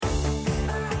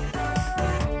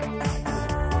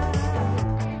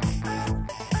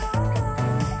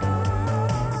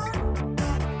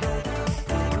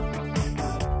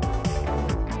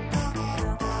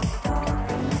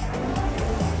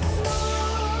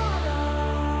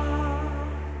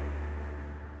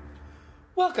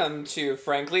Welcome to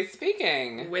Frankly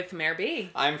Speaking. With Mayor B.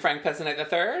 I'm Frank Pezzanite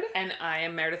III. And I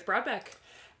am Meredith Broadbeck.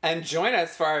 And join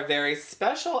us for our very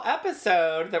special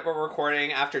episode that we're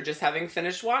recording after just having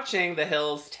finished watching The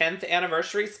Hills' 10th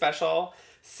anniversary special,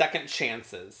 Second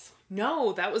Chances.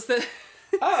 No, that was the...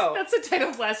 Oh. That's the title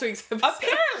of last week's episode.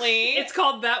 Apparently. It's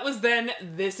called That Was Then,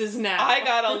 This Is Now. I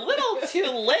got a little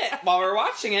too lit while we were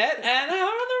watching it, and I'm on the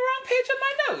wrong page of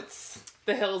my notes.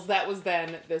 The Hills, That Was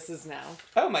Then, This Is Now.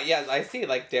 Oh my, yes, I see,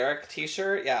 like Derek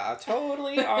t-shirt. Yeah,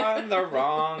 totally on the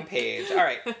wrong page. All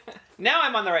right, now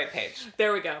I'm on the right page.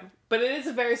 There we go. But it is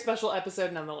a very special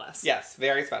episode nonetheless. Yes,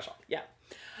 very special. Yeah.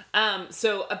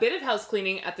 So a bit of house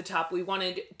cleaning at the top. We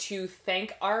wanted to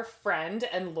thank our friend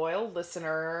and loyal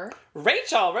listener,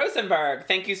 Rachel Rosenberg.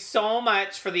 Thank you so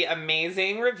much for the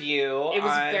amazing review. It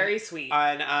was very sweet.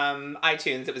 On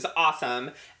iTunes. It was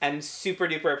awesome and super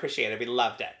duper appreciated. We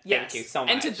loved it. Yes. Thank you so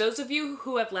much. And to those of you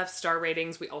who have left star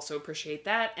ratings, we also appreciate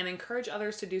that and encourage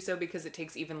others to do so because it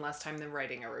takes even less time than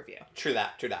writing a review. True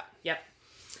that. Yep.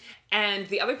 And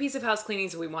the other piece of house cleaning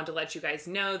is we want to let you guys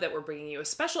know that we're bringing you a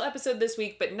special episode this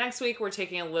week, but next week we're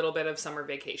taking a little bit of summer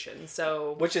vacation.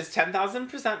 So, which is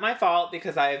 10,000% my fault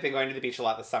because I have been going to the beach a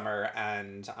lot this summer,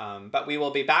 and but we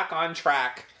will be back on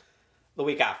track the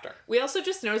week after. We also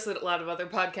just noticed that a lot of other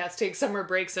podcasts take summer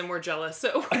breaks, and we're jealous.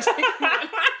 So we're taking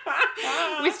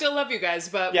one. We still love you guys,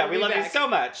 but yeah, we'll we be love back. you so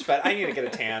much. But I need to get a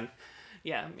tan.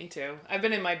 Yeah, me too. I've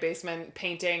been in my basement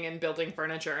painting and building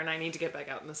furniture, and I need to get back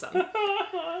out in the sun.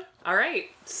 All right,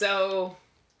 so,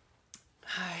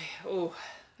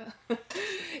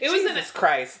 Jesus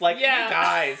Christ, like, yeah. You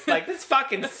guys, like, this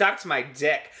fucking sucked my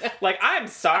dick. Like, I'm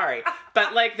sorry,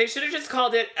 but, like, they should have just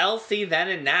called it LC Then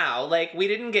and Now. Like, we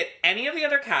didn't get any of the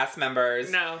other cast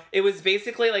members. No. It was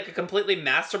basically, like, a completely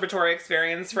masturbatory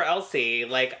experience for LC.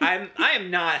 Like, I am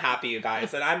not happy, you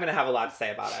guys, and I'm gonna have a lot to say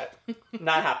about it.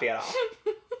 Not happy at all.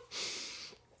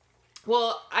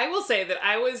 Well, I will say that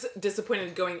I was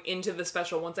disappointed going into the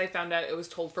special once I found out it was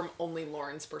told from only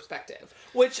Lauren's perspective.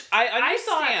 Which I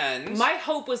understand. I thought, my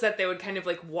hope was that they would kind of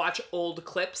like watch old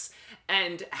clips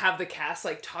and have the cast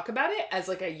like talk about it as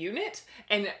like a unit.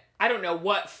 And I don't know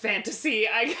what fantasy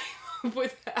I came up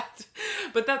with that.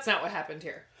 But that's not what happened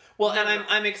here. Well, and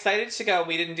I'm excited to go.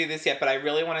 We didn't do this yet, but I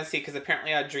really want to see, because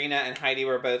apparently Audrina and Heidi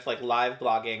were both like live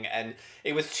blogging, and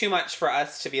it was too much for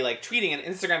us to be like tweeting and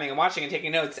Instagramming and watching and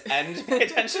taking notes and pay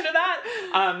attention to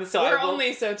that. So we're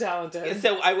only so talented.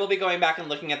 So I will be going back and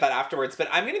looking at that afterwards, but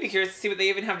I'm going to be curious to see what they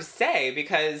even have to say,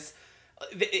 because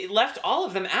it left all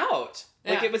of them out.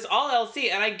 Like, It was all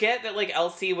LC, and I get that, like,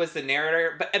 LC was the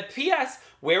narrator, but P.S.,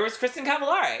 where was Kristen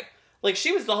Cavallari? Like,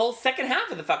 she was the whole second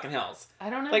half of the fucking Hills.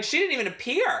 I don't know. Like, she didn't even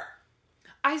appear.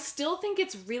 I still think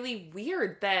it's really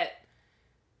weird that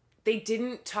they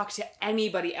didn't talk to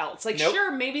anybody else. Like, Nope.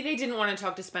 Sure, maybe they didn't want to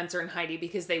talk to Spencer and Heidi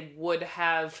because they would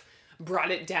have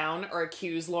brought it down or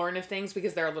accused Lauren of things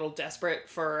because they're a little desperate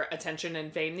for attention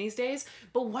and fame these days.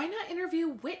 But why not interview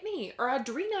Whitney or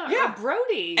Audrina or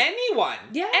Brody? Anyone.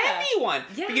 Yeah. Anyone.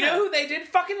 Yeah. But you know who they did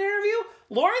fucking interview?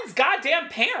 Lauren's goddamn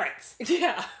parents.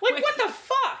 Yeah. Like, what the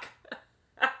fuck?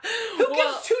 Who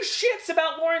gives two shits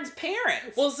about Lauren's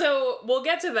parents? Well, so we'll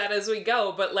get to that as we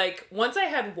go, but like once I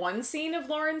had one scene of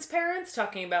Lauren's parents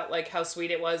talking about like how sweet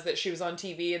it was that she was on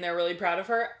TV and they're really proud of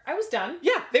her, I was done.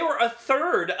 Yeah, they were a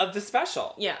third of the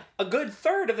special. Yeah. A good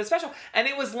third of the special. And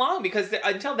it was long because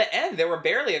until the end there were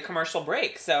barely a commercial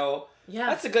break. So yeah,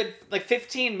 that's a good like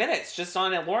 15 minutes just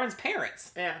on Lauren's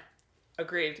parents. Yeah.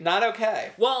 Agreed. Not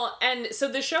okay. Well, and so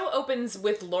the show opens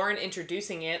with Lauren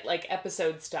introducing it, like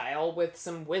episode style, with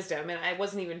some wisdom, and I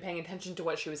wasn't even paying attention to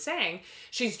what she was saying.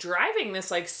 She's driving this,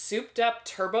 like, souped-up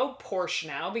turbo Porsche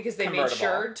now, because they made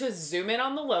sure to zoom in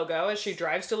on the logo as she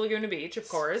drives to Laguna Beach, of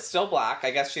course. Still black.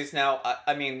 I guess she's now,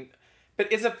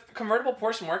 but is a convertible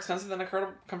Porsche more expensive than a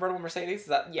convertible Mercedes? Is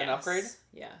that an upgrade?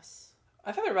 Yes.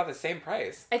 I thought they were about the same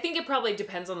price. I think it probably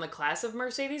depends on the class of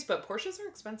Mercedes, but Porsches are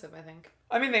expensive, I think.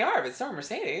 I mean, they are, but so are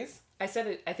Mercedes. I said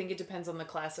it. I think it depends on the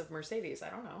class of Mercedes.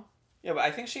 I don't know. Yeah, but I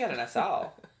think she had an SL.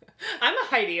 I'm a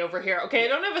Heidi over here. Okay, I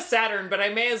don't have a Saturn, but I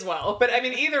may as well. But I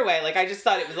mean, either way, like, I just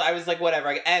thought I was like,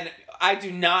 whatever. And I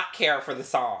do not care for the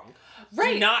song.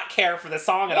 Right. Do not care for the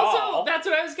song at Also, all. that's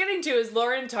what I was getting to, is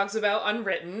Lauren talks about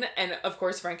Unwritten, and of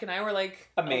course Frank and I were like...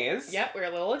 amazed. Oh, yeah, we were a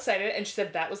little excited, and she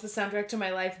said that was the soundtrack to my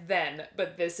life then,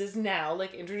 but this is now,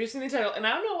 like, introducing the title, and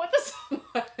I don't know what the song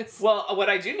was. Well, what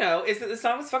I do know is that the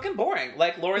song is fucking boring.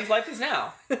 Like, Lauren's Life Is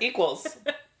Now equals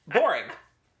boring.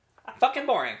 Fucking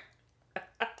boring.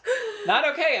 Not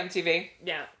okay, MTV.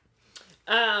 Yeah.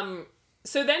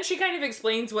 So then she kind of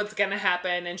explains what's gonna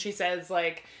happen, and she says,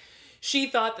 like, she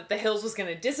thought that The Hills was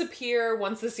going to disappear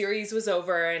once the series was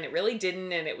over, and it really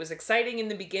didn't, and it was exciting in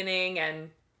the beginning,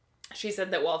 and she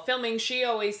said that while filming, she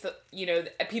always,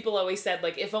 people always said,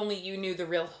 like, if only you knew the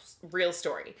real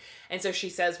story. And so she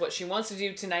says what she wants to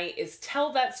do tonight is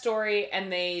tell that story, and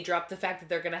they drop the fact that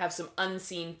they're going to have some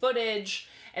unseen footage,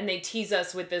 and they tease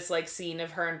us with this, like, scene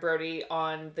of her and Brody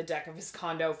on the deck of his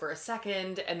condo for a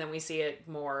second, and then we see it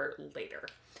more later.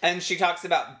 And she talks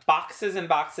about boxes and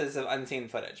boxes of unseen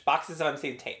footage. Boxes of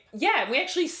unseen tape. Yeah, we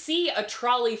actually see a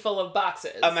trolley full of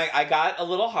boxes. I got a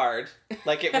little hard.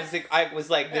 Like, it was, I was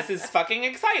like, this is fucking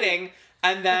exciting.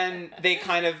 And then they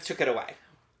kind of took it away.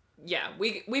 Yeah,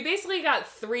 we basically got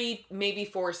 3, maybe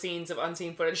 4 scenes of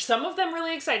unseen footage. Some of them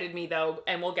really excited me, though,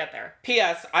 and we'll get there.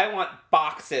 P.S. I want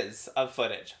boxes of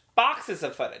footage. Boxes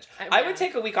of footage. I would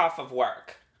take a week off of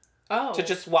work. Oh. To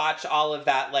just watch all of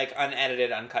that, like,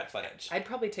 unedited, uncut footage. I'd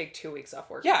probably take 2 weeks off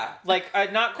work. Yeah, like,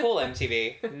 not cool,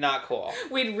 MTV. Not cool.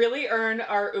 We'd really earn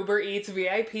our Uber Eats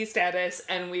VIP status,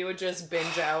 and we would just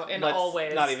binge out in all ways.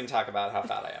 Let's not even talk about how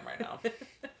fat I am right now.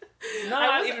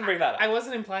 Not even bring that up. I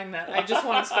wasn't implying that. I just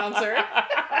want a sponsor.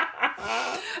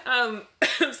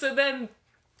 So then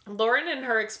Lauren and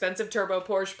her expensive turbo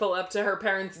Porsche pull up to her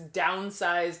parents'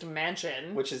 downsized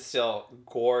mansion. Which is still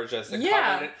gorgeous. And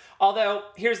yeah. covered in, although,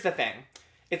 here's the thing.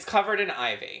 It's covered in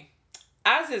ivy.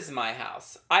 As is my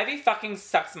house. Ivy fucking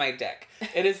sucks my dick.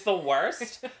 It is the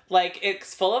worst. Like,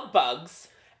 it's full of bugs.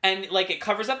 And, like, it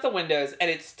covers up the windows.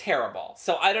 And it's terrible.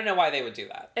 So I don't know why they would do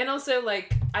that. And also,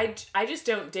 like, I just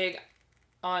don't dig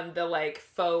on the, like,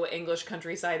 faux English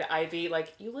countryside ivy.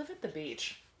 Like, you live at the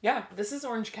beach. Yeah. This is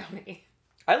Orange County.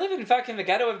 I live in fucking the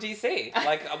ghetto of DC.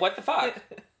 Like, what the fuck?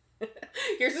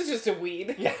 Yours is just a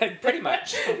weed. Yeah, pretty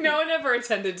much. No one ever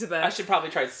attended to that. I should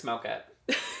probably try to smoke it.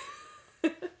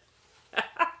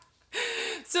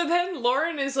 So then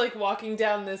Lauren is, like, walking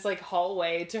down this, like,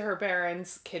 hallway to her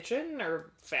parents' kitchen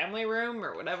or family room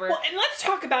or whatever. Well, and let's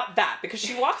talk about that, because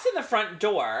she walks in the front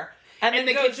door and then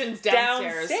the goes kitchen's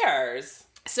downstairs.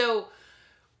 So,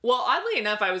 well, oddly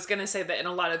enough, I was going to say that in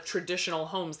a lot of traditional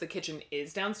homes, the kitchen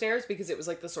is downstairs because it was,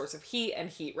 like, the source of heat, and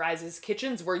heat rises.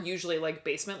 Kitchens were usually, like,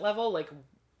 basement level, like,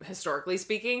 historically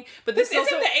speaking. But this isn't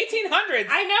also the 1800s.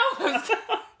 I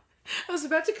know. I was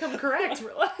about to come correct.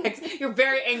 Relax. You're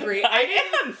very angry.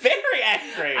 I am very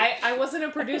angry. I wasn't a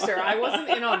producer. I wasn't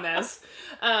in on this.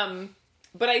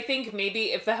 But I think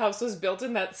maybe if the house was built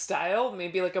in that style,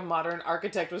 maybe like a modern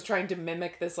architect was trying to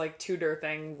mimic this like Tudor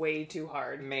thing way too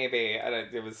hard. Maybe.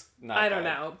 It was not I don't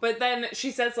know. But then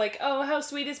she says like, oh, how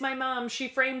sweet is my mom? She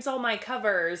frames all my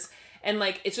covers. And,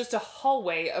 like, it's just a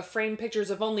hallway of framed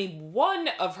pictures of only one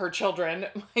of her children.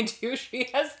 Mind you, she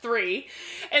has 3.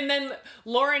 And then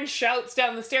Lauren shouts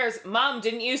down the stairs, Mom,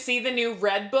 didn't you see the new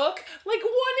Red Book? Like,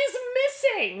 one is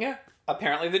missing.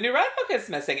 Apparently the new Red Book is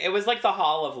missing. It was like the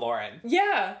Hall of Lauren.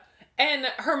 Yeah. And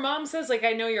her mom says, like,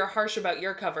 I know you're harsh about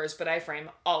your covers, but I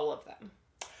frame all of them.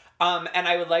 And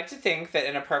I would like to think that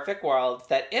in a perfect world,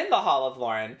 that in the Hall of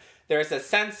Lauren, there's a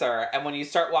sensor, and when you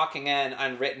start walking in,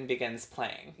 Unwritten begins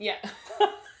playing. Yeah. And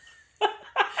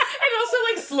also,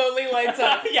 like, slowly lights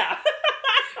up. Yeah.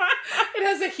 It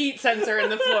has a heat sensor in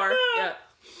the floor.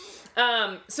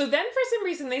 Yeah. So then, for some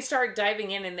reason, they start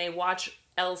diving in and they watch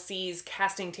LC's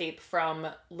casting tape from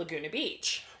Laguna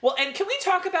Beach. Well, and can we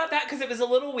talk about that? Because it was a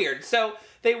little weird. So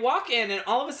they walk in, and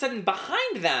all of a sudden,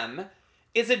 behind them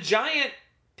is a giant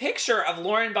picture of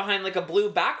Lauren behind like a blue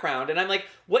background, and I'm like,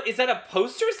 what is that, a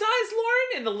poster size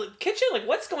Lauren in the kitchen? Like,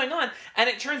 what's going on? And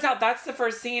it turns out that's the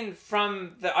first scene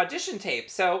from the audition tape.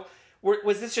 So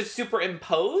was this just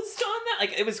superimposed on that?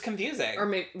 Like, it was confusing.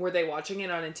 Or were they watching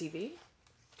it on a TV?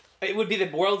 It would be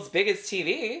the world's biggest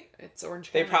TV. It's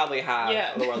Orange County. They probably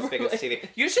have the world's biggest TV.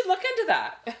 You should look into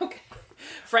that. Okay.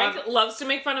 Frank loves to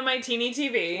make fun of my teeny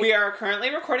TV. We are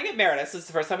currently recording at Meredith's. This is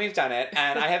the first time we've done it,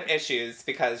 and I have issues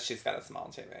because she's got a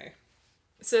small TV.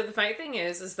 So the funny thing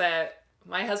is that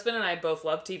my husband and I both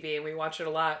love TV, and we watch it a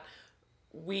lot.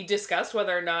 We discussed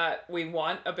whether or not we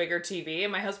want a bigger TV,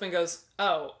 and my husband goes,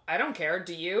 oh, I don't care.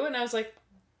 Do you? And I was like,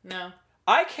 no.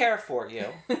 I care for you.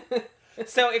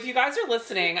 So if you guys are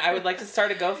listening, I would like to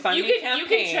start a GoFundMe campaign. You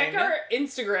can check our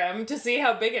Instagram to see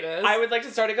how big it is. I would like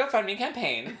to start a GoFundMe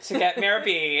campaign to get Mara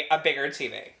B a bigger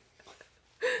TV.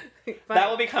 Fine. That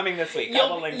will be coming this week.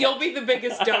 You'll be the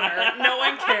biggest donor. No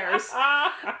one cares.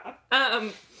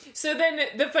 So then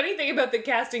the funny thing about the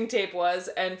casting tape was,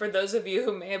 and for those of you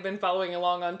who may have been following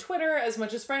along on Twitter as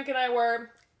much as Frank and I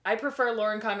were, I prefer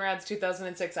Lauren Conrad's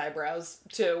 2006 eyebrows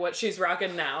to what she's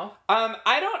rocking now.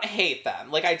 I don't hate them.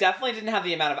 Like, I definitely didn't have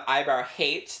the amount of eyebrow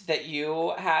hate that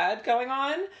you had going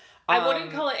on. I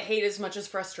wouldn't call it hate as much as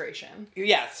frustration.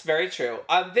 Yes, very true.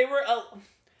 They were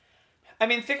I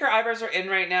mean, thicker eyebrows are in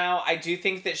right now. I do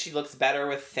think that she looks better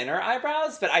with thinner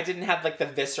eyebrows, but I didn't have, like, the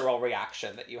visceral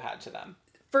reaction that you had to them.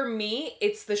 For me,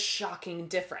 it's the shocking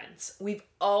difference. We've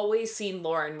always seen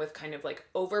Lauren with kind of, like,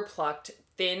 overplucked,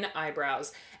 thin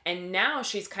eyebrows, and now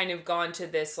she's kind of gone to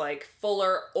this, like,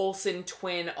 fuller Olsen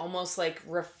twin, almost, like,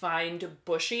 refined,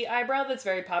 bushy eyebrow that's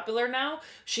very popular now.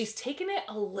 She's taken it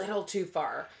a little too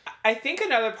far. I think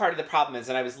another part of the problem is,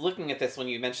 and I was looking at this when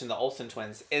you mentioned the Olsen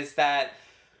twins, is that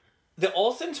the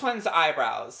Olsen twins'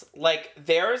 eyebrows, like,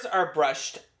 theirs are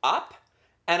brushed up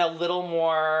and a little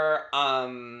more,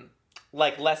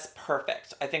 like, less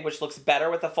perfect, I think, which looks better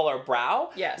with a fuller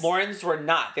brow. Yes. Lauren's were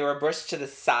not. They were brushed to the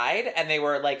side, and they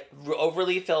were, like,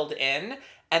 overly filled in,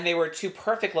 and they were too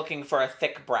perfect looking for a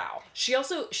thick brow. She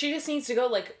just needs to go,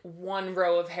 like, one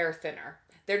row of hair thinner.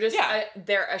 They're just,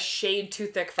 they're a shade too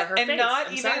thick for her face. And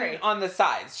not even on the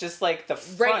sides, just, like, the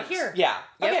front. Right here. Yeah.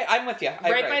 Yep. Okay, I'm with you. I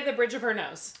agree. By the bridge of her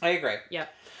nose. I agree.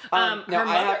 Yep.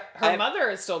 No, her mother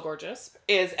is still gorgeous.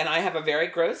 And I have a very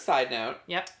gross side note.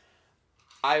 Yep.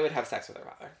 I would have sex with her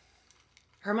father.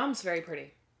 Her mom's very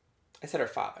pretty. I said her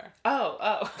father.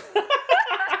 Oh.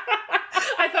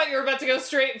 I thought you were about to go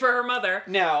straight for her mother.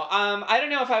 No, I don't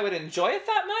know if I would enjoy it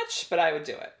that much, but I would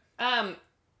do it.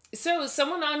 So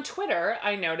someone on Twitter,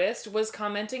 I noticed, was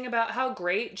commenting about how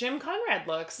great Jim Conrad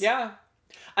looks. Yeah.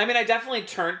 I mean, I definitely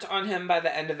turned on him by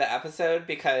the end of the episode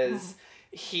because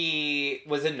he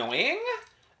was annoying.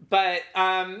 But,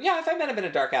 yeah, if I met him in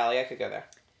a dark alley, I could go there.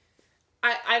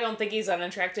 I don't think he's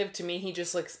unattractive. To me, he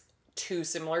just looks too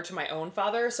similar to my own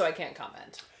father, so I can't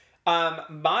comment.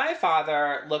 My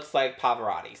father looks like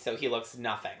Pavarotti, so he looks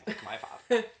nothing like my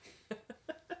father.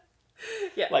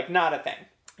 Yeah. Like, not a thing.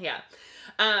 Yeah.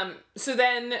 So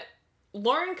then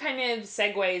Lauren kind of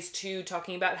segues to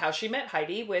talking about how she met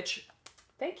Heidi, which,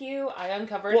 thank you, I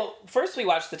uncovered. Well, first we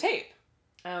watched the tape.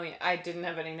 Oh, yeah. I didn't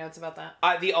have any notes about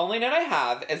that. The only note I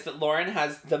have is that Lauren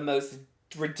has the most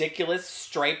ridiculous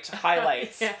striped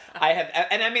highlights I have.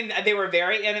 And I mean, they were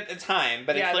very in at the time,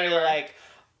 but it's literally like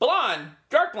blonde,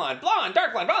 dark blonde, blonde,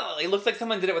 dark blonde, blonde. It looks like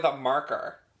someone did it with a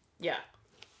marker. Yeah.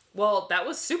 Well, that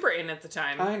was super in at the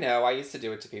time. I know. I used to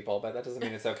do it to people, but that doesn't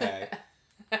mean it's okay.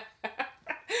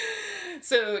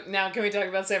 So now can we talk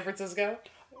about San Francisco?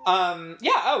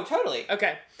 Yeah. Oh, totally.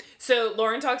 Okay. So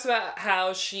Lauren talks about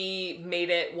how she made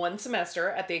it one semester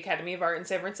at the Academy of Art in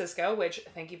San Francisco, which,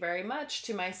 thank you very much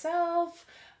to myself.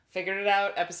 Figured it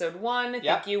out. Episode 1. Yep.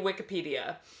 Thank you,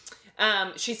 Wikipedia.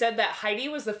 She said that Heidi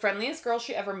was the friendliest girl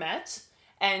she ever met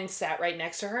and sat right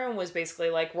next to her and was basically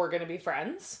like, we're going to be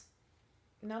friends.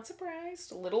 Not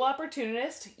surprised. A little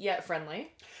opportunist, yet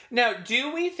friendly. Now,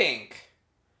 do we think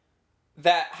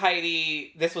that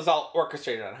Heidi, this was all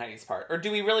orchestrated on Heidi's part? Or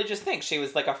do we really just think she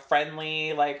was like a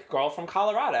friendly, like, girl from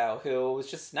Colorado who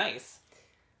was just nice?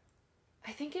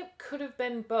 I think it could have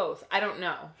been both. I don't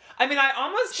know. I mean, I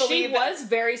almost believe she was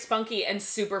very spunky and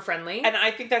super friendly. And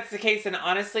I think that's the case. And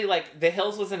honestly, like, The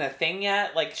Hills wasn't a thing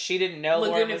yet. Like, she didn't know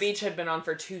Laguna Beach had been on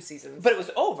for 2 seasons. But it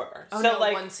was over. Oh, so, no,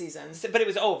 like, 1 season. But it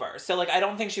was over. So, like, I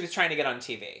don't think she was trying to get on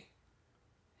TV.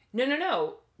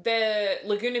 No. The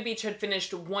Laguna Beach had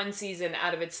finished 1 season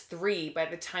out of its 3 by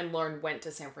the time Lauren went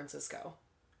to San Francisco.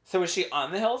 So was she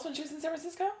on The Hills when she was in San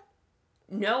Francisco?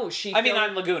 No, she... I mean,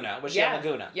 on Laguna. Was she on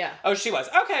Laguna? Yeah. Oh, she was.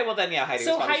 Okay, well then, yeah, Heidi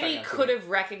was probably Heidi could have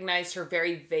recognized her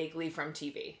very vaguely from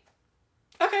TV.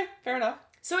 Okay, fair enough.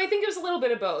 So I think it was a little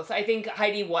bit of both. I think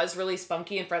Heidi was really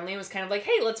spunky and friendly and was kind of like,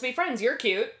 hey, let's be friends. You're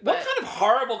cute. But... What kind of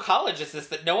horrible college is this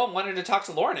that no one wanted to talk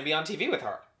to Lauren and be on TV with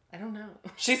her? I don't know.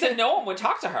 She said no one would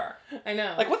talk to her. I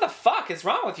know. Like, what the fuck is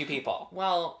wrong with you people?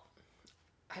 Well,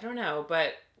 I don't know,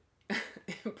 but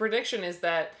prediction is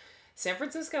that San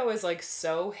Francisco is, like,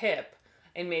 so hip,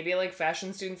 and maybe, like,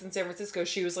 fashion students in San Francisco,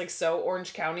 she was, like, so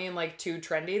Orange County and, like, too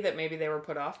trendy that maybe they were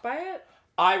put off by it.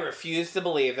 I refuse to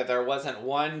believe that there wasn't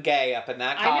one gay up in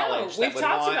that college. I know. We've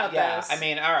talked about this. I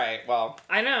mean, all right, well.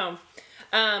 I know.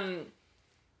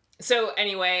 So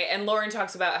anyway, and Lauren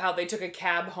talks about how they took a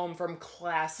cab home from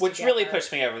class Which together. really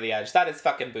pushed me over the edge. That is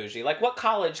fucking bougie. Like, what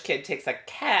college kid takes a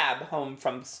cab home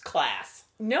from class?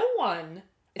 No one.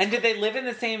 And did they live in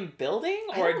the same building?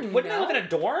 Or wouldn't they live in a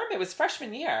dorm? It was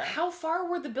freshman year. How far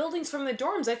were the buildings from the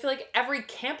dorms? I feel like every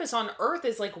campus on Earth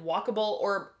is, like, walkable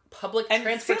or public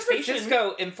transportation. San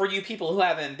Francisco, and for you people who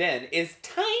haven't been, is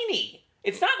tiny.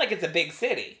 It's not like it's a big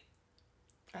city.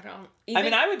 I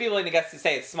mean, I would be willing to guess to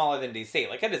say it's smaller than DC.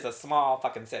 Like, it is a small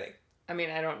fucking city. I mean,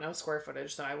 I don't know square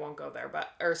footage, so I won't go there,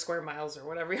 or square miles or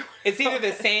whatever you want. It's either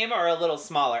the same or a little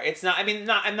smaller. It's not, I mean,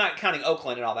 I'm not counting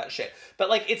Oakland and all that shit. But,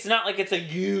 like, it's not like it's a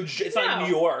huge, it's not like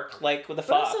New York. Like, what the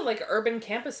fuck? But also, like, urban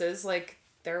campuses, like,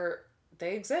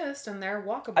 they exist and they're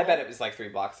walkable. I bet it was like 3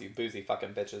 blocks, you boozy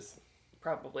fucking bitches.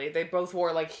 probably. They both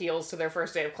wore, like, heels to their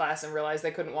first day of class and realized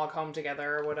they couldn't walk home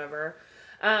together or whatever.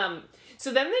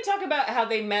 So then they talk about how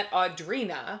they met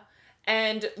Audrina,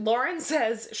 and Lauren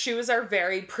says she was our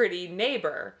very pretty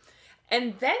neighbor.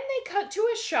 And then they cut to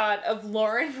a shot of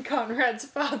Lauren Conrad's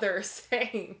father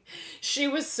saying she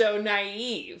was so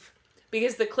naive.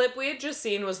 Because the clip we had just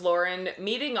seen was Lauren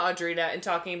meeting Audrina and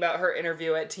talking about her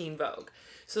interview at Teen Vogue.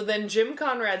 So then Jim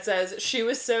Conrad says she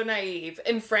was so naive.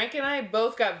 And Frank and I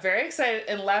both got very excited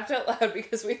and laughed out loud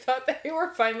because we thought that they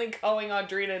were finally calling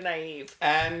Audrina naive.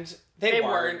 And they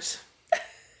weren't.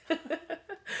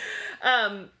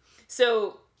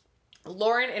 So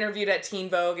Lauren interviewed at Teen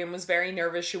Vogue and was very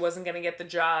nervous she wasn't going to get the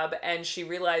job. And she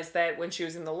realized that when she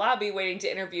was in the lobby waiting to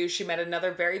interview, she met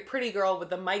another very pretty girl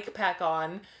with a mic pack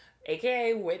on,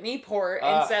 aka Whitney Port,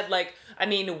 and said, like, I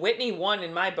mean, Whitney won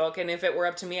in my book, and if it were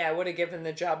up to me, I would have given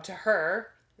the job to her.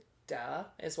 Duh,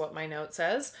 is what my note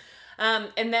says.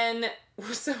 And then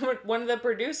one of the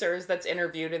producers that's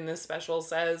interviewed in this special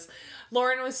says,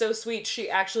 Lauren was so sweet, she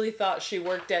actually thought she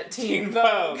worked at Teen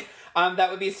Vogue. That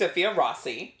would be Sophia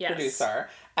Rossi, yes. Producer.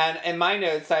 And in my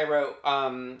notes, I wrote,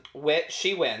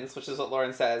 she wins, which is what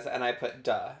Lauren says, and I put,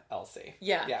 duh, Elsie.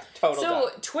 Yeah. Yeah, total So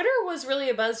duh. Twitter was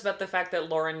really abuzz about the fact that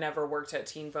Lauren never worked at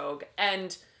Teen Vogue,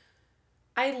 and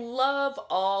I love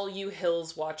all you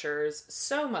Hills watchers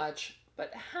so much,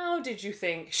 but how did you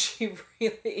think she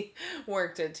really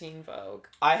worked at Teen Vogue?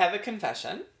 I have a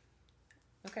confession.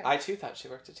 Okay. I, too, thought she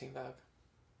worked at Teen Vogue.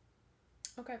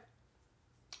 Okay.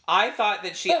 I thought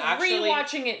that she actually...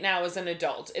 rewatching it now as an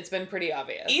adult, it's been pretty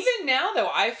obvious. Even now, though,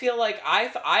 I feel like I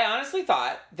honestly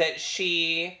thought that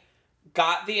she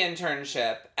got the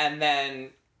internship and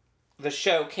then the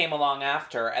show came along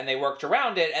after and they worked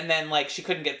around it and then, like, she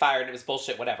couldn't get fired. It was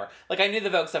bullshit, whatever. Like, I knew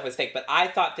the Vogue stuff was fake, but I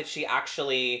thought that she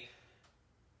actually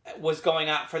was going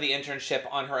out for the internship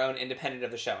on her own independent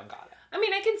of the show and got it. I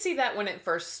mean, I can see that when it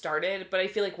first started, but I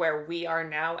feel like where we are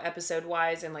now,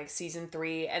 episode-wise, in, like, season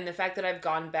 3, and the fact that I've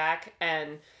gone back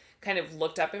and kind of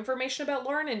looked up information about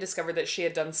Lauren and discovered that she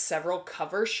had done several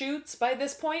cover shoots by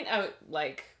this point,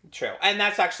 True. And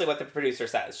that's actually what the producer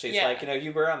says. She's like,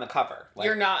 you were on the cover. Like,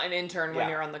 you're not an intern when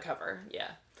you're on the cover. Yeah.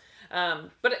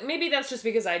 But maybe that's just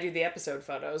because I do the episode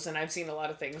photos, and I've seen a lot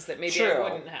of things that maybe I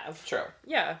wouldn't have. True.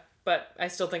 Yeah, but I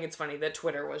still think it's funny that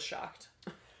Twitter was shocked.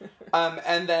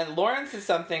 And then Lauren says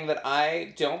something that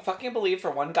I don't fucking believe for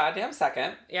one goddamn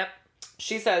second. Yep.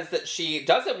 She says that she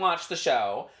doesn't watch the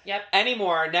show Yep.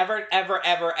 anymore. Never, ever,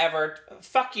 ever, ever.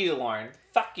 Fuck you, Lauren.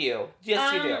 Fuck you.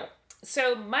 Yes, you do.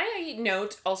 So my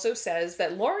note also says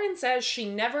that Lauren says she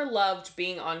never loved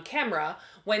being on camera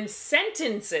when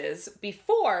sentences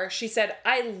before she said,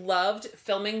 I loved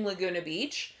filming Laguna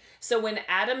Beach. So when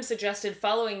Adam suggested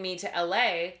following me to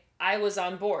LA, I was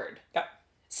on board. Yep.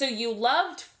 So you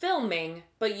loved filming,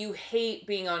 but you hate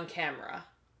being on camera.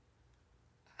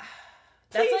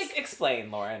 Please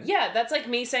explain, Lauren. Yeah, that's like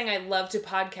me saying I love to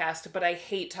podcast, but I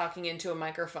hate talking into a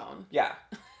microphone. Yeah.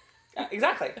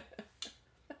 Exactly.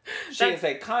 She is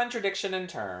a contradiction in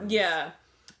terms. Yeah.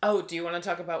 Oh, do you want to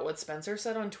talk about what Spencer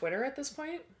said on Twitter at this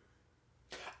point?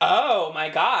 Oh my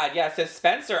God. Yeah. So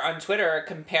Spencer on Twitter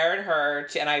compared her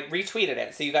to, and I retweeted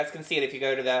it. So you guys can see it if you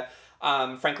go to the,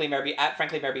 Frankly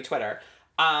Merby Twitter.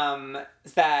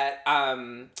 That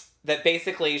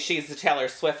basically she's the Taylor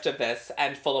Swift of this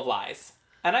and full of lies.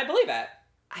 And I believe it.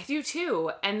 I do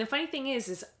too. And the funny thing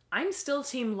is I'm still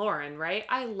Team Lauren, right?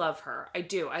 I love her. I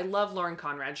do. I love Lauren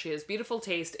Conrad. She has beautiful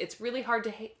taste. It's really hard to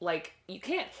hate. Like, you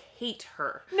can't hate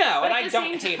her. No, but and I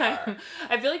don't hate her.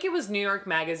 I feel like it was New York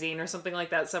Magazine or something like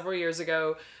that several years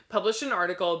ago published an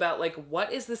article about, like,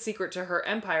 what is the secret to her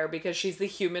empire because she's the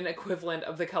human equivalent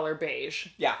of the color beige.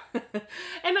 Yeah. And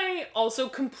I also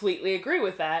completely agree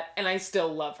with that, and I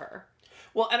still love her.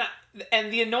 Well,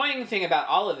 and the annoying thing about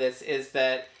all of this is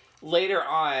that later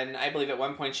on, I believe at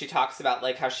one point she talks about,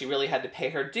 like, how she really had to pay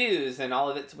her dues and all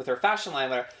of it with her fashion line.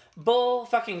 Whatever. Bull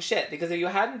fucking shit. Because if you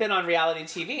hadn't been on reality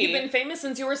TV... You've been famous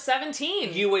since you were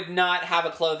 17. You would not have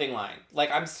a clothing line.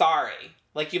 Like, I'm sorry.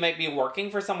 Like, you might be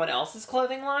working for someone else's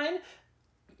clothing line,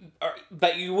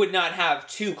 but you would not have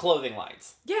 2 clothing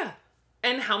lines. Yeah.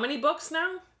 And how many books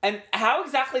now? And how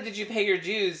exactly did you pay your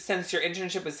dues since your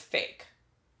internship was fake?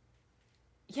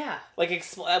 Yeah. Like,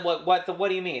 what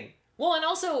do you mean? Well, and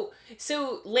also,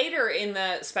 so later in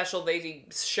the special, they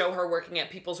show her working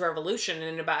at People's Revolution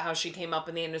and about how she came up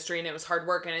in the industry and it was hard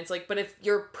work. And it's like, but if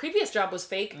your previous job was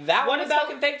fake... That one was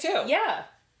fucking fake, too. Yeah.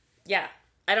 Yeah.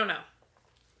 I don't know.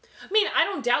 I mean, I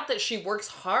don't doubt that she works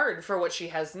hard for what she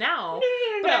has now.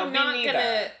 No, but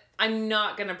I'm I'm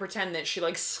not gonna pretend that she,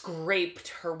 like, scraped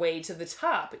her way to the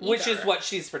top either. Which is what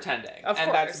she's pretending. Of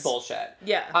and course. That's bullshit.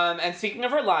 Yeah. And speaking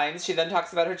of her lines, she then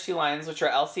talks about her 2 lines, which are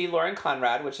Elsie Lauren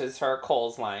Conrad, which is her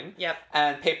Kohl's line. Yep.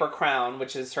 And Paper Crown,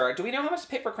 which is her... Do we know how much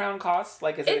Paper Crown costs?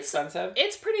 Like, is it expensive?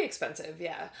 It's pretty expensive,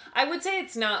 yeah. I would say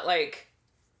it's not, like,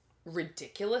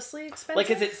 ridiculously expensive.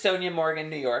 Like, is it Sonia Morgan,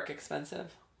 New York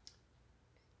expensive?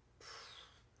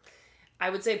 I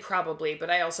would say probably,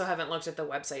 but I also haven't looked at the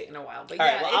website in a while. But All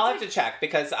yeah, right, well, I'll have to check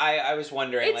because I was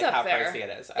wondering like how pricey it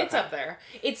is. Okay. It's up there.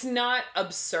 It's not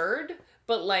absurd,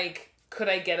 but like, could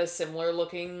I get a similar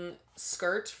looking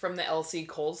skirt from the LC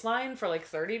Kohl's line for like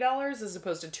 $30 as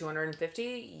opposed to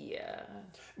 $250? Yeah.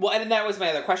 Well, and that was my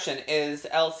other question: is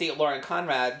LC Lauren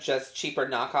Conrad just cheaper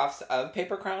knockoffs of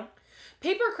Paper Crown?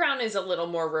 Paper Crown is a little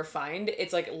more refined.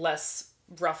 It's like less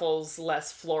ruffles,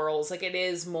 less florals. Like it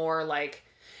is more like.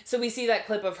 So we see that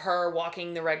clip of her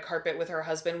walking the red carpet with her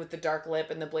husband with the dark lip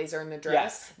and the blazer and the dress.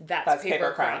 Yes, that's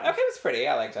Paper Crown. Okay, it was pretty.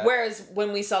 I liked it. Whereas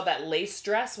when we saw that lace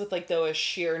dress with like the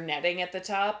sheer netting at the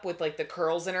top with like the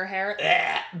curls in her hair.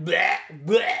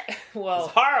 Well,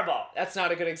 it's horrible. That's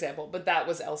not a good example, but that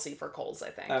was Elsie for Kohl's, I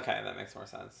think. Okay, that makes more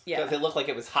sense. Yeah. Because it looked like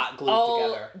it was hot glued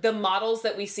together. The models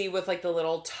that we see with like the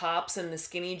little tops and the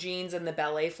skinny jeans and the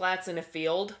ballet flats in a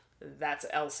field, that's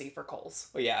Elsie for Kohl's.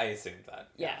 Well, yeah, I assumed that.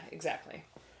 Yeah, exactly.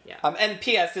 Yeah. And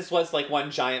P.S. This was like one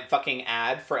giant fucking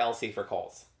ad for Elsie for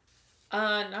Kohl's.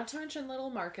 Not to mention Little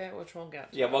Market, which we'll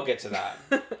get to. Yeah, we'll get to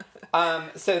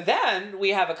that. So then we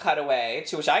have a cutaway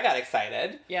to which I got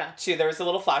excited. Yeah. There was a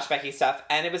little flashbacky stuff,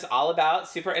 and it was all about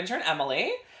super intern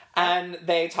Emily, and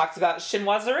they talked about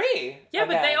chinoiserie. Yeah,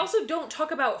 but they also don't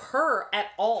talk about her at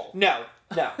all. No,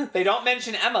 they don't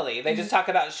mention Emily. They just talk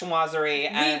about chinoiserie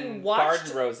and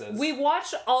garden roses. We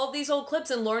watched all of these old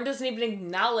clips, and Lauren doesn't even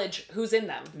acknowledge who's in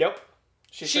them. Nope.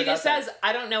 She just says,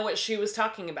 "I don't know what she was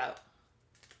talking about."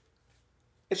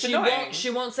 It's annoying. She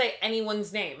won't say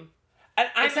anyone's name.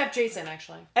 Except Jason,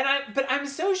 actually. But I'm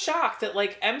so shocked that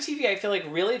like MTV, I feel like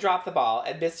really dropped the ball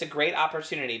and missed a great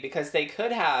opportunity because they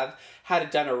could have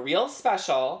done a real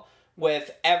special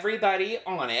with everybody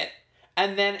on it,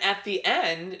 and then at the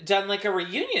end done like a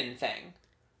reunion thing.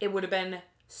 It would have been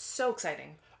so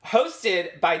exciting.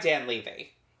 Hosted by Dan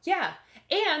Levy. Yeah.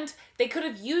 And they could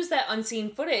have used that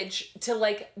unseen footage to,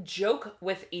 like, joke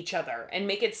with each other and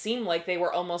make it seem like they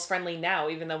were almost friendly now,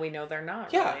 even though we know they're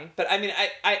not, yeah, really. But, I mean,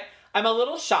 I'm a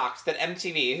little shocked that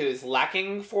MTV, who's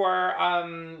lacking for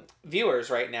viewers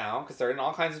right now, because they're in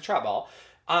all kinds of trouble,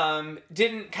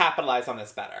 didn't capitalize on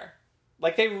this better.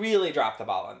 Like, they really dropped the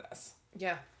ball on this.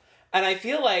 Yeah. And I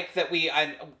feel like that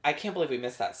I can't believe we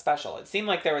missed that special. It seemed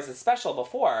like there was a special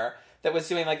before that was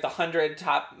doing like the 100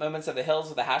 top moments of the hills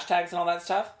with the hashtags and all that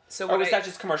stuff. Or was that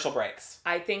just commercial breaks?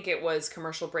 I think it was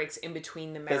commercial breaks in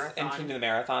between the marathon. In between the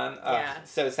marathon? Oh, yeah.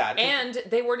 So sad. And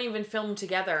they weren't even filmed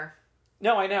together.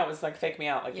 No, I know. It was like Fake Me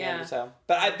Out, like the end or so.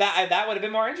 But that would have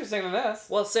been more interesting than this.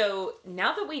 Well, so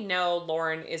now that we know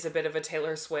Lauren is a bit of a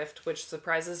Taylor Swift, which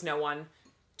surprises no one,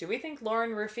 do we think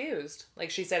Lauren refused? Like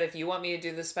she said, if you want me to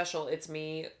do this special, it's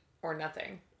me or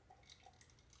nothing.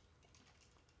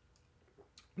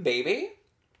 Maybe.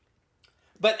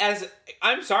 But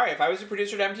I'm sorry, if I was a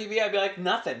producer at MTV, I'd be like,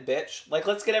 nothing, bitch. Like,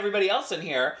 let's get everybody else in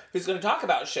here who's going to talk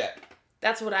about shit.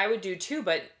 That's what I would do too,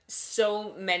 but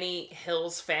so many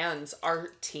Hills fans are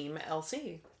Team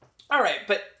LC. All right,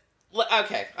 but,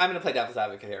 okay, I'm going to play devil's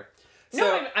advocate here.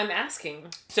 No, I'm asking.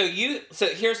 So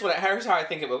here's how I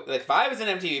think it would, like, if I was an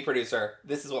MTV producer,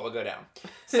 this is what would go down.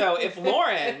 So if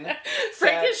Lauren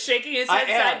Frank is shaking his head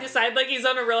side to side like he's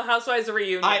on a Real Housewives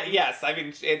reunion. Yes, I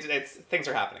mean, it's things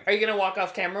are happening. Are you going to walk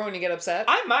off camera when you get upset?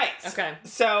 I might. Okay.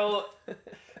 So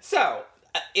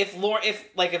if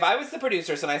I was the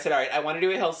producers and I said, all right, I want to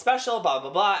do a Hill special, blah,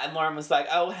 blah, blah, and Lauren was like,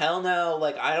 oh, hell no,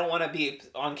 like, I don't want to be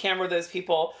on camera with those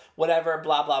people, whatever,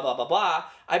 blah, blah, blah, blah, blah,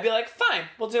 I'd be like, fine,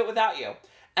 we'll do it without you.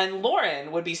 And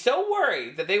Lauren would be so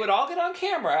worried that they would all get on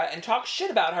camera and talk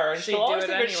shit about her and she'd do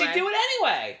it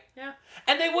anyway. Yeah.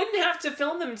 And they wouldn't have to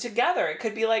film them together. It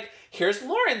could be like, here's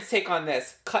Lauren's take on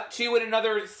this, cut to in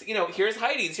another, here's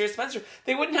Heidi's, here's Spencer.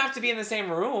 They wouldn't have to be in the same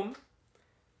room.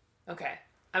 Okay.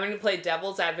 I'm going to play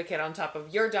devil's advocate on top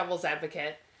of your devil's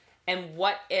advocate. And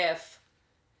what if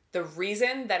the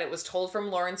reason that it was told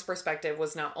from Lauren's perspective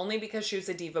was not only because she was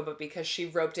a diva, but because she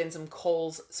roped in some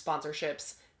Kohl's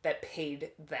sponsorships that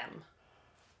paid them?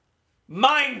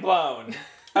 Mind blown!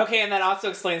 Okay, and that also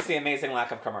explains the amazing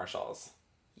lack of commercials.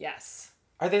 Yes.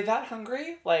 Are they that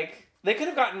hungry? Like, they could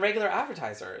have gotten regular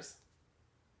advertisers.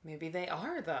 Maybe they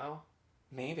are, though.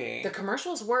 Maybe. The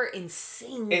commercials were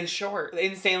insanely short.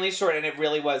 Insanely short, and it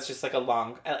really was just like a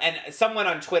long... And someone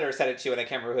on Twitter said it too, and I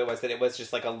can't remember who it was, that it was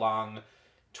just like a long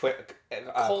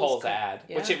Kohl's ad,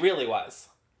 which it really was.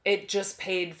 It just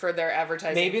paid for their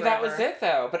advertising. Maybe forever. that was it,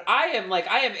 though. But I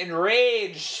am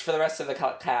enraged for the rest of the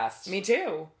cast. Me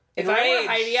too. If I were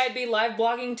Heidi, I'd be live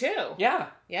blogging too. Yeah.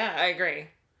 Yeah, I agree.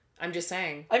 I'm just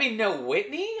saying. I mean, no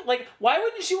Whitney? Like, why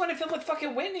wouldn't she want to film with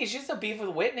fucking Whitney? She has no beef with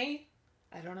Whitney.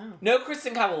 I don't know. No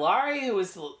Kristen Cavallari, who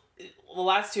was the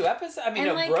last two episodes. I mean,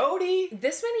 no Brody.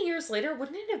 This many years later,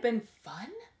 wouldn't it have been fun?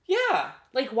 Yeah.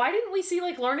 Like, why didn't we see,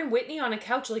 like, Lauren and Whitney on a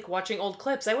couch, like, watching old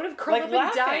clips? I would have curled up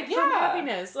and died from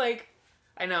happiness. Like,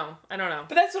 I know. I don't know.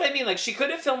 But that's what I mean. Like, she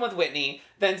could have filmed with Whitney.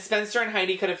 Then Spencer and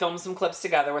Heidi could have filmed some clips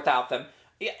together without them.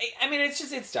 Yeah, I mean,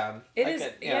 it's dumb. It is.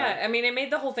 I mean, it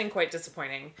made the whole thing quite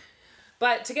disappointing.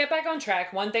 But to get back on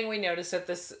track, one thing we noticed at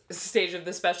this stage of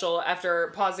the special,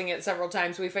 after pausing it several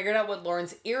times, we figured out what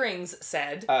Lauren's earrings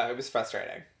said. It was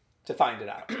frustrating to find it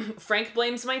out. Frank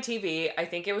blames my TV. I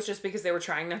think it was just because they were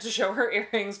trying not to show her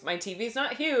earrings. My TV's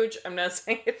not huge. I'm not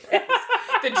saying it is.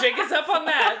 The jig is up on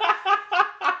that.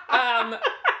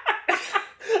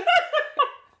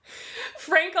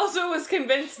 Frank also was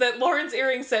convinced that Lauren's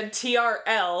earring said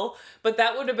TRL, but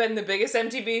that would have been the biggest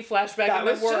MTV flashback in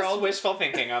the world. That was just wishful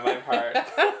thinking on my part.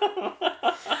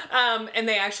 And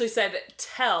they actually said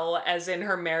Tell, as in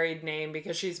her married name,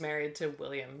 because she's married to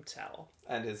William Tell.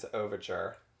 And his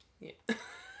overture. Yeah.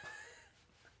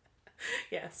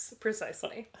 Yes,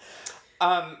 precisely.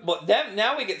 Well, then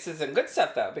now we get to some good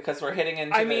stuff, though, because we're hitting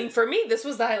into I mean, for me, this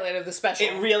was the highlight of the special.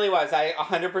 It really was. I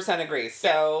 100% agree.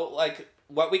 So, like,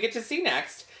 what we get to see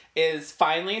next is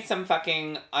finally some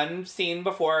fucking unseen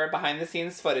before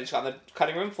behind-the-scenes footage on the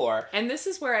cutting room floor. And this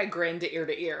is where I grinned ear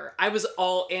to ear. I was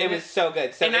all in. It was so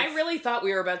good. And I really thought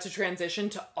we were about to transition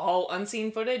to all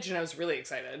unseen footage, and I was really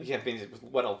excited. Yeah,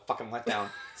 what a fucking letdown.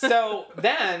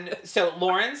 So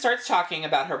Lauren starts talking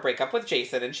about her breakup with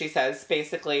Jason, and she says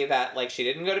basically that, like, she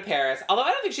didn't go to Paris. Although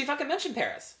I don't think she fucking mentioned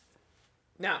Paris.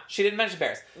 No. She didn't mention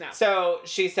Paris. No. So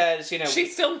she says, you know...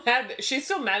 She's still mad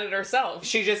at herself.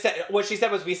 She just said... What she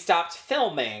said was, we stopped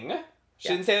filming. She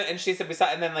didn't say... And she said, we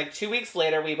stopped... And then, like, 2 weeks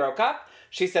later, we broke up.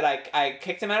 She said, I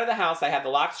kicked him out of the house. I had the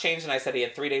locks changed, and I said he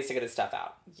had 3 days to get his stuff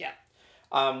out. Yeah.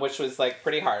 Which was, like,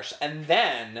 pretty harsh. And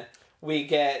then we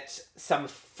get some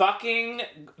fucking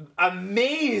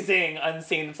amazing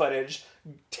unseen footage.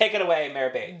 Take it away,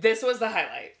 Mary B. This was the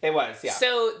highlight. It was, yeah.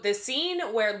 So the scene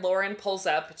where Lauren pulls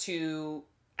up to...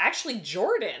 actually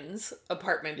Jordan's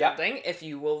apartment building, if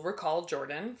you will recall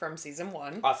Jordan from season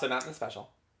 1. Also not in the special.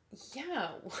 Yeah.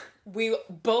 We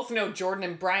both know Jordan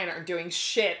and Brian aren't doing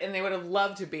shit, and they would have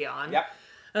loved to be on. Yep.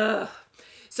 Ugh.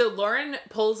 So Lauren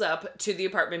pulls up to the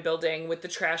apartment building with the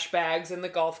trash bags and the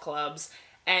golf clubs,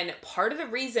 and part of the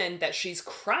reason that she's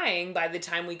crying by the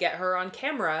time we get her on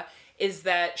camera is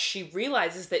that she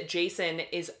realizes that Jason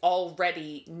is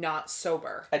already not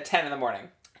sober. At 10 in the morning.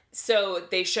 So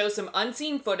they show some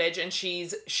unseen footage, and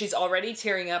she's already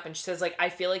tearing up, and she says, like, I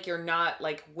feel like you're not,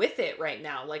 like, with it right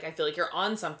now. Like, I feel like you're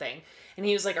on something. And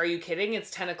he was like, are you kidding?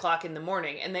 It's 10 o'clock in the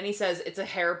morning. And then he says, it's a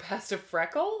hair past a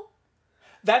freckle?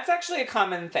 That's actually a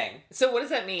common thing. So what does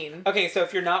that mean? Okay, so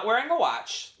if you're not wearing a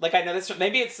watch, like, I know this,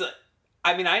 maybe it's...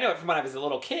 I mean, I know it from when I was a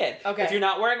little kid. Okay. If you're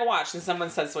not wearing a watch and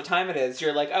someone says what time it is,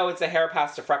 you're like, oh, it's a hair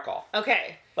past a freckle.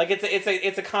 Okay. Like,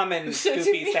 it's a common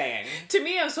goofy saying. To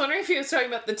me, I was wondering if he was talking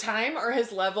about the time or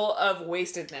his level of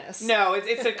wastedness. No,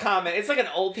 it's a common, it's like an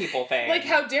old people thing. Like,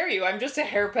 how dare you? I'm just a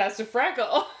hair past a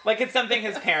freckle. Like, it's something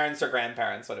his parents or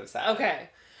grandparents would have said. Okay.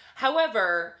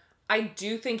 However, I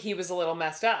do think he was a little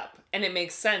messed up, and it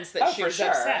makes sense that she was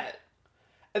upset.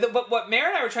 But what Mary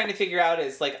and I were trying to figure out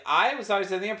is, like, I was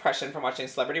always under the impression from watching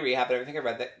Celebrity Rehab and everything I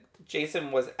read that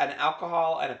Jason was an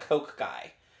alcohol and a Coke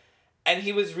guy. And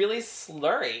he was really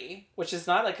slurry, which is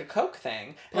not like a Coke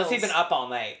thing. Unless he'd been up all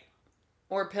night.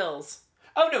 Or pills.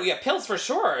 Oh, no, yeah, pills for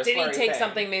sure. Did he take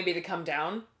something maybe to come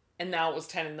down? And now it was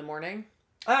 10 in the morning?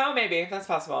 Oh, maybe. That's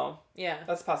possible. Yeah.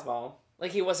 That's possible.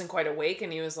 Like, he wasn't quite awake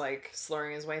and he was, like,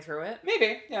 slurring his way through it?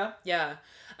 Maybe, yeah. Yeah.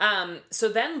 So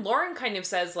then Lauren kind of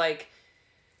says, like,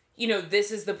 you know,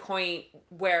 this is the point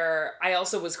where I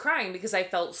also was crying because I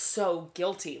felt so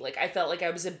guilty. Like, I felt like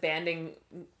I was abandoning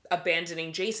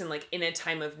Jason, like, in a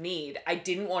time of need. I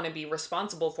didn't want to be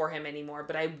responsible for him anymore,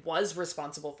 but I was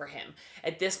responsible for him.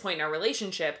 At this point in our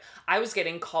relationship, I was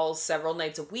getting calls several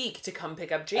nights a week to come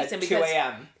pick up Jason. At 2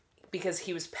 a.m. Because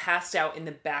he was passed out in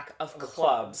the back of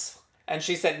clubs. And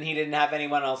she said he didn't have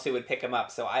anyone else who would pick him up,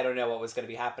 so I don't know what was going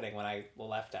to be happening when I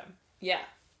left him. Yeah.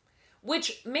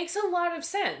 Which makes a lot of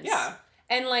sense. Yeah.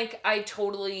 And, like, I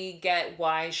totally get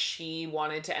why she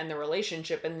wanted to end the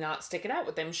relationship and not stick it out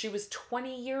with him. She was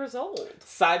 20 years old.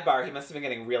 Sidebar, he must have been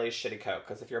getting really shitty Coke,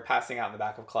 because if you're passing out in the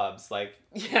back of clubs, like,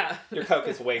 yeah, your Coke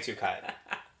is way too cut.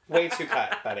 Way too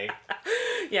cut, buddy.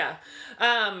 Yeah.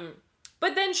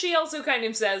 But then she also kind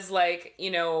of says, like,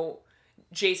 you know,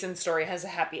 Jason's story has a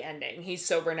happy ending. He's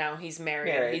sober now. He's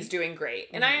married. He's doing great.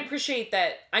 And I appreciate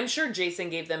that. I'm sure Jason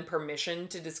gave them permission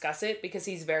to discuss it because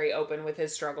he's very open with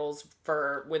his struggles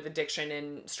with addiction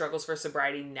and struggles for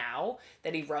sobriety now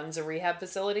that he runs a rehab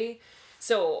facility.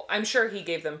 So I'm sure he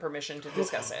gave them permission to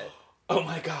discuss it. Oh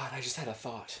my God, I just had a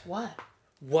thought. What?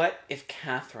 What if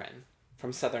Catherine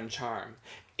from Southern Charm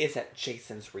is at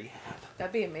Jason's rehab?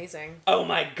 That'd be amazing. Oh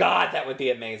my God, that would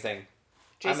be amazing.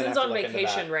 Jason's on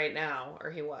vacation right now,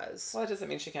 or he was. Well, it doesn't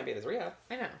mean she can't be at his rehab.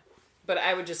 I know. But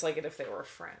I would just like it if they were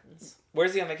friends.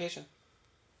 Where's he on vacation?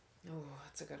 Oh,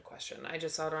 that's a good question. I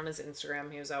just saw it on his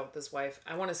Instagram. He was out with his wife.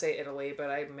 I want to say Italy, but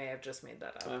I may have just made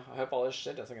that up. I hope all his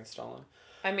shit doesn't get stolen.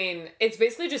 I mean, it's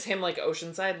basically just him, like,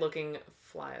 oceanside looking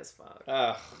fly as fuck.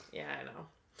 Ugh. Yeah, I know.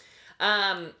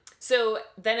 So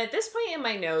then at this point in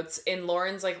my notes, in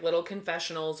Lauren's, like, little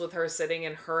confessionals with her sitting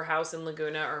in her house in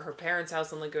Laguna or her parents'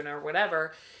 house in Laguna or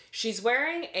whatever, she's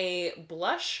wearing a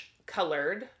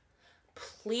blush-colored,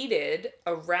 pleated,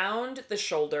 around the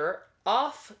shoulder,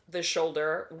 off the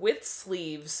shoulder, with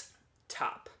sleeves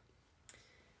top.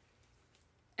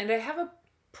 And I have a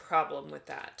problem with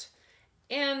that.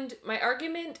 And my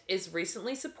argument is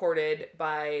recently supported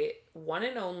by one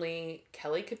and only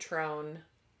Kelly Catrone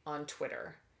on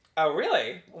Twitter. Oh,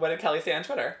 really? What did Kelly say on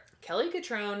Twitter? Kelly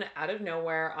Catrone, out of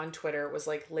nowhere on Twitter, was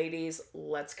like, ladies,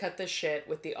 let's cut the shit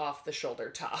with the off-the-shoulder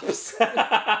tops. And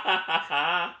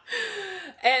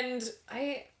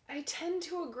I tend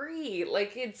to agree.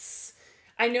 Like,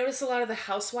 I notice a lot of the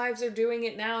housewives are doing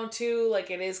it now, too.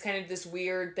 Like, it is kind of this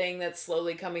weird thing that's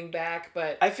slowly coming back,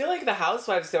 but... I feel like the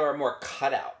housewives, though, are more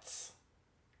cutouts.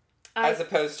 As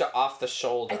opposed to off the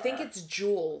shoulder. I think it's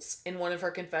Jules in one of her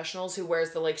confessionals who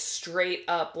wears the, like, straight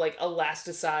up, like,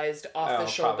 elasticized off the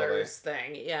shoulders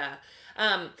thing. Yeah.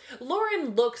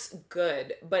 Lauren looks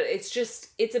good, but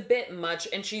it's a bit much.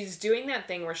 And she's doing that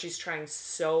thing where she's trying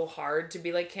so hard to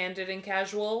be, like, candid and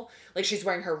casual. Like, she's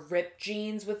wearing her ripped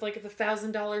jeans with, like, the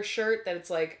 $1,000 shirt that it's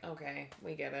like, okay,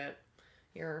 we get it.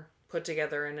 You're put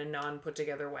together in a non-put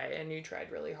together way, and you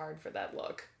tried really hard for that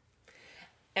look.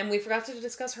 And we forgot to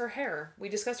discuss her hair. We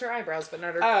discussed her eyebrows, but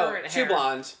not her current hair. Too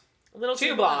blonde. A little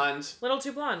too blonde. Little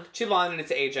too blonde. Too blonde, and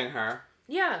it's aging her.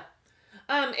 Yeah.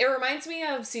 It reminds me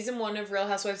of season 1 of Real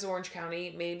Housewives of Orange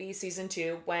County, maybe season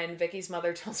 2, when Vicky's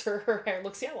mother tells her her hair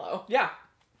looks yellow. Yeah.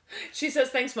 She says,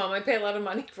 thanks, Mom. I pay a lot of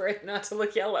money for it not to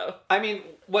look yellow. I mean,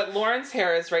 what Lauren's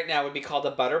hair is right now would be called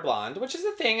a butter blonde, which is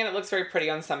a thing, and it looks very pretty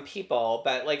on some people,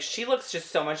 but, like, she looks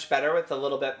just so much better with a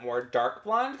little bit more dark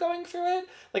blonde going through it.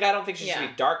 Like, I don't think she should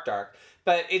be dark,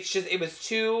 but it was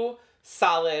too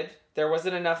solid. There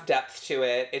wasn't enough depth to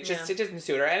it. It didn't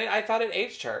suit her, and I thought it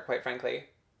aged her, quite frankly.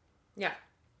 Yeah,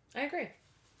 I agree.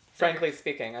 Frankly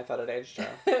speaking, I thought it aged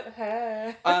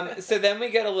her. So then we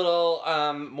get a little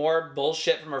more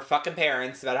bullshit from her fucking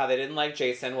parents about how they didn't like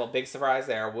Jason. Well, big surprise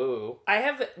there. Woo. I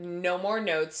have no more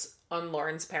notes on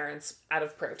Lauren's parents out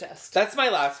of protest. That's my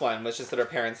last one, was just that her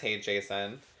parents hate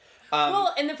Jason.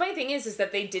 Well, and the funny thing is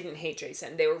that they didn't hate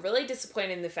Jason. They were really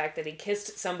disappointed in the fact that he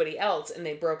kissed somebody else and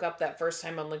they broke up that first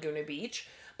time on Laguna Beach.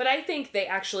 But I think they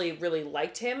actually really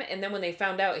liked him, and then when they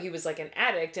found out he was, like, an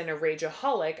addict and a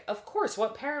rageaholic, of course,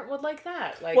 what parent would like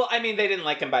that? Like, well, I mean, they didn't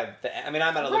like him by the end. I mean,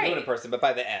 I'm not a Laguna person, but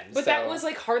by the end. But that was,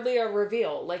 like, hardly a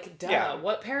reveal. Like, duh, yeah.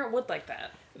 What parent would like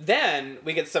that? Then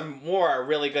we get some more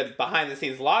really good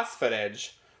behind-the-scenes Lost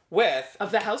footage with...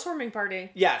 Of the housewarming party.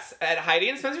 Yes, at Heidi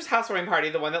and Spencer's housewarming party,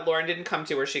 the one that Lauren didn't come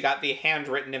to, where she got the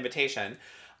handwritten invitation.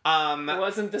 It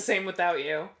wasn't the same without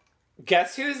you.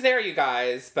 Guess who's there, you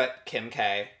guys, but Kim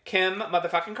K. Kim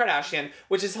motherfucking Kardashian,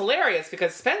 which is hilarious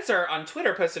because Spencer on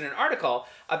Twitter posted an article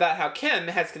about how Kim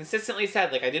has consistently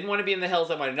said, like, I didn't want to be in the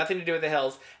hills, I wanted nothing to do with the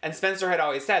hills, and Spencer had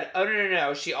always said, oh,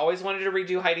 no, she always wanted to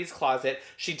redo Heidi's closet,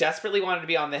 she desperately wanted to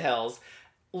be on the hills.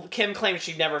 Kim claimed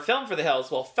she'd never filmed for the hills.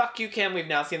 Well, fuck you, Kim, we've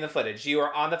now seen the footage. You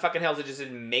are on the fucking hills, it just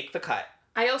didn't make the cut.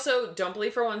 I also don't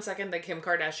believe for one second that Kim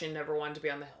Kardashian never wanted to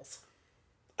be on the hills.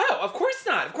 Oh, of course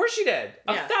not. Of course she did.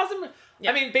 Yeah. 1,000...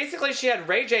 Yeah. I mean, basically, she had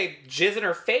Ray J jizz in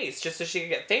her face just so she could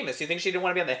get famous. You think she didn't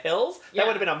want to be on the hills? Yeah. That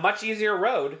would have been a much easier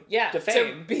road to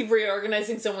fame. To be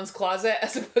reorganizing someone's closet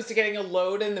as opposed to getting a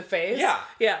load in the face. Yeah.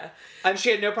 Yeah. And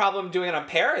she had no problem doing it on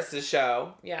Paris'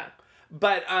 show. Yeah.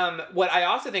 But what I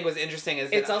also think was interesting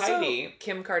is that it's also Heidi...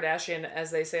 Kim Kardashian, as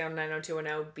they say on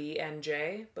 90210,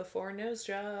 BNJ, before nose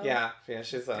job. Yeah,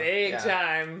 she's a... Big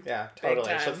time. Yeah, totally. Big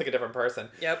time. She looks like a different person.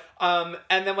 Yep. And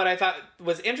then what I thought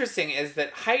was interesting is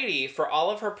that Heidi, for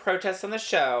all of her protests on the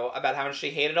show about how much she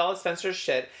hated all of Spencer's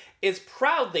shit, is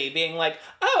proudly being like,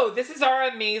 oh, this is our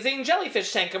amazing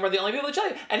jellyfish tank, and we're the only people with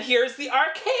jelly... And here's the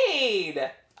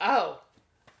arcade! Oh.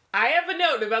 I have a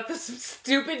note about this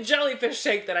stupid jellyfish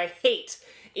tank that I hate.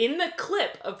 In the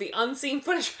clip of the unseen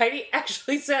footage, Heidi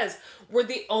actually says, we're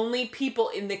the only people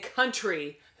in the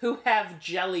country who have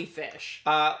jellyfish.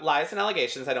 Lies and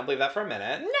allegations. I don't believe that for a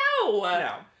minute. No!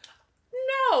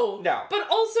 No. But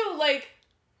also, like,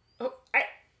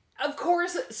 of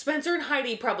course, Spencer and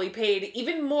Heidi probably paid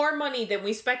even more money than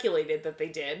we speculated that they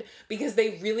did, because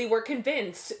they really were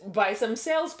convinced by some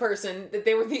salesperson that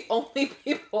they were the only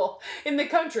people in the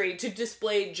country to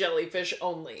display jellyfish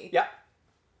only. Yeah.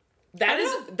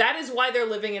 That is why they're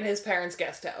living in his parents'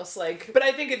 guest house. Like, but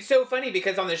I think it's so funny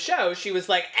because on the show she was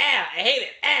like, I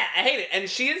hate it, and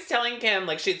she is telling Kim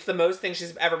like it's the most thing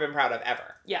she's ever been proud of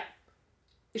ever. Yeah.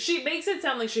 She makes it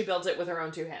sound like she built it with her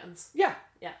own two hands. Yeah.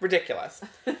 Yeah. Ridiculous.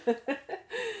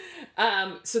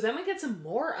 So then we get some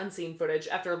more unseen footage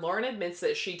after Lauren admits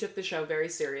that she took the show very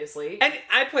seriously. And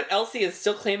I put Elsie is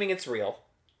still claiming it's real.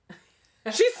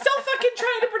 She's still fucking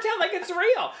trying to pretend like it's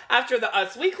real. After the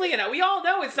Us Weekly, and we all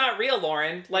know it's not real,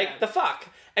 Lauren. Like, the fuck.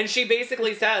 And she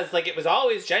basically says, like, it was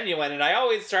always genuine, and I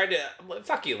always tried to...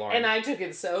 Fuck you, Lauren. And I took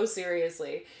it so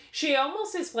seriously. She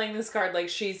almost is playing this card like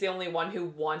she's the only one who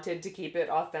wanted to keep it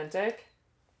authentic.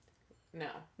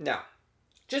 No.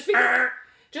 Just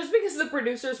because the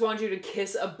producers want you to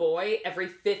kiss a boy every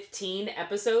 15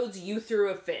 episodes, you threw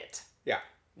a fit. Yeah.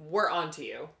 We're on to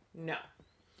you. No.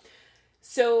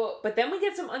 So, but then we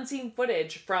get some unseen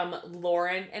footage from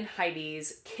Lauren and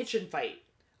Heidi's kitchen fight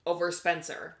over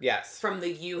Spencer. Yes. From the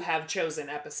You Have Chosen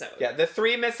episode. Yeah, the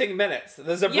 3 missing minutes.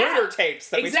 The Zapruder tapes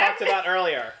that we talked about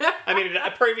earlier. I mean,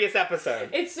 a previous episode.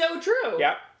 It's so true.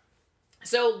 Yep.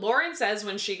 So Lauren says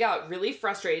when she got really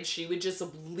frustrated, she would just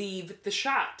leave the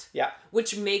shot. Yeah.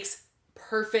 Which makes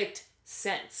perfect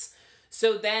sense.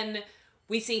 So then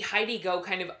we see Heidi go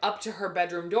kind of up to her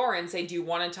bedroom door and say, do you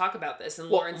want to talk about this? And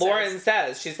Lauren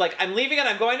says, she's like, I'm leaving and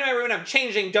I'm going to my room and I'm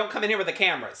changing. Don't come in here with the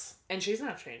cameras. And she's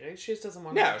not changing. She just doesn't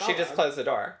want to be followed. No, she just closed the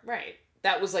door. Right.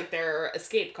 That was like their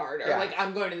escape card. Or like,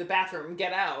 I'm going to the bathroom.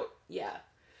 Get out. Yeah.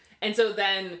 And so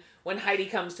then when Heidi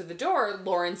comes to the door,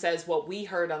 Lauren says what we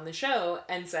heard on the show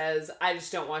and says, I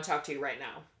just don't want to talk to you right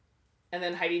now. And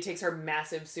then Heidi takes her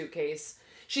massive suitcase.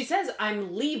 She says,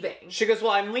 I'm leaving. She goes,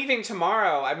 well, I'm leaving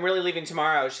tomorrow. I'm really leaving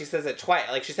tomorrow. She says it twice.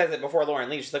 Like, she says it before Lauren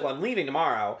leaves. She's like, well, I'm leaving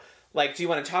tomorrow. Like, do you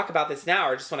want to talk about this now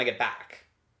or just want to get back?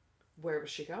 Where was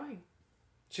she going?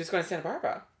 She was going to Santa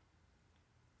Barbara.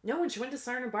 No, when she went to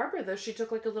Santa Barbara, though, she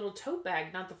took like a little tote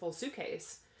bag, not the full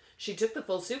suitcase. She took the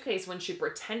full suitcase when she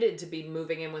pretended to be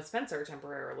moving in with Spencer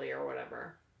temporarily or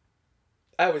whatever.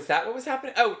 Oh, is that what was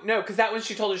happening? Oh, no, because that when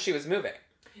she told her she was moving.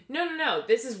 No.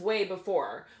 This is way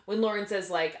before. When Lauren says,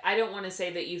 like, I don't want to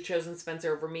say that you've chosen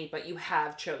Spencer over me, but you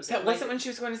have chosen. That wasn't when she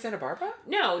was going to Santa Barbara?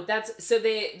 No, that's... So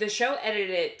the show edited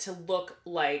it to look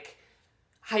like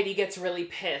Heidi gets really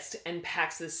pissed and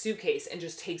packs this suitcase and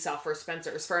just takes off for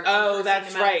Spencer's for an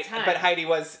that's right. time. But Heidi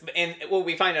was... Well,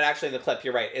 we find it actually in the clip,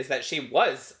 you're right, is that she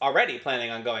was already planning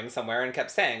on going somewhere and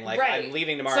kept saying, like, right. I'm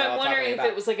leaving tomorrow. So I'm wondering if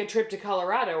it was like a trip to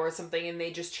Colorado or something and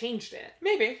they just changed it.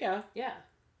 Maybe, yeah. Yeah.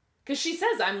 Because she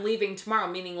says, I'm leaving tomorrow,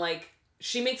 meaning, like,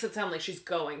 she makes it sound like she's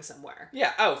going somewhere.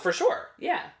 Yeah, oh, for sure.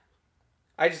 Yeah.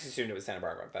 I just assumed it was Santa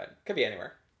Barbara, but could be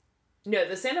anywhere. No,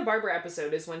 the Santa Barbara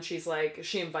episode is when she's, like,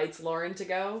 she invites Lauren to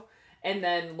go, and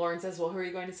then Lauren says, well, who are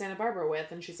you going to Santa Barbara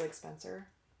with? And she's like, Spencer.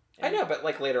 And I know, but,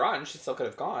 like, later on, she still could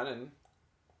have gone, and...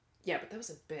 Yeah, but that was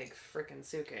a big freaking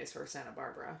suitcase for Santa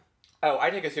Barbara. Oh,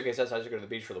 I take a suitcase outside to go to the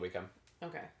beach for the weekend.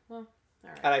 Okay, well... All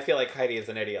right. And I feel like Heidi is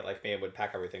an idiot like me and would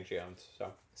pack everything she owns,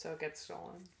 so... So it gets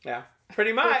stolen. Yeah,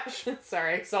 pretty much.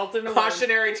 Sorry, salt in a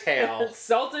Cautionary tale.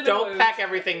 Salt in a Don't pack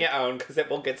everything you own, because it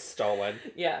will get stolen.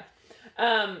 Yeah.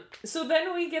 So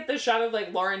then we get the shot of,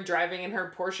 like, Lauren driving in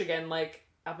her Porsche again, like,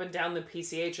 up and down the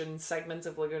PCH in segments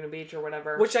of Laguna Beach or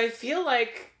whatever. Which I feel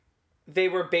like they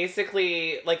were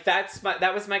basically... Like,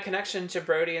 that was my connection to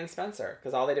Brody and Spencer,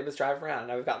 because all they did was drive around.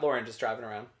 Now we've got Lauren just driving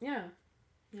around. Yeah.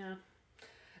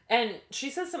 And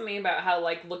she says something about how,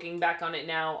 like, looking back on it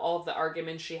now, all of the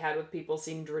arguments she had with people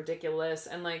seemed ridiculous.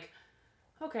 And, like,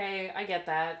 okay, I get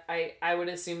that. I would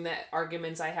assume that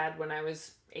arguments I had when I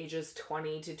was ages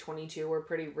 20 to 22 were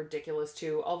pretty ridiculous,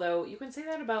 too. Although, you can say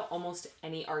that about almost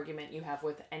any argument you have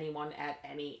with anyone at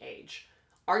any age.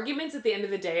 arguments at the end of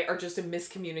the day are just a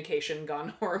miscommunication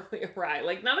gone horribly awry.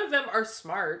 Like, none of them are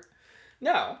smart.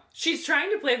 No. She's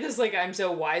trying to play this, like, I'm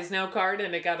so wise now card,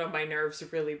 and it got on my nerves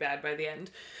really bad by the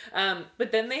end.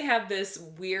 But then they have this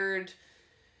weird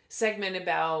segment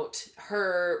about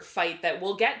her fight that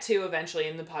we'll get to eventually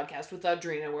in the podcast with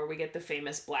Audrina, where we get the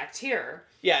famous black tear.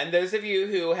 Yeah, and those of you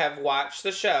who have watched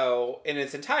the show in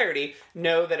its entirety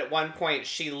know that at one point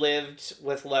she lived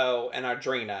with Lo and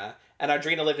Audrina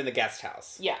lived in the guest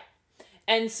house. Yeah.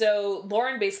 And so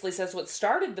Lauren basically says what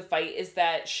started the fight is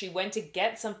that she went to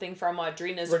get something from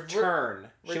Audrina's return.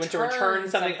 She went to return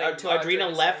something.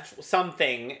 Audrina left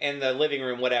something in the living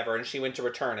room, whatever, and she went to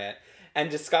return it and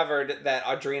discovered that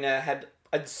Audrina had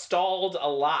installed a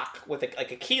lock with a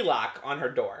key lock on her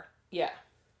door. Yeah.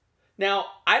 Now,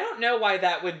 I don't know why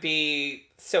that would be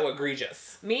so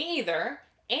egregious. Me either.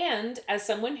 And as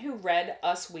someone who read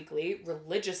Us Weekly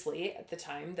religiously at the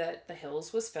time that The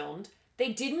Hills was filmed,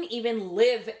 they didn't even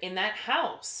live in that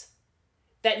house.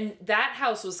 That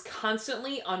house was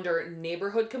constantly under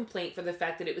neighborhood complaint for the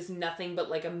fact that it was nothing but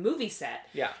like a movie set.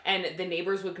 Yeah. And the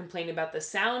neighbors would complain about the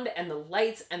sound and the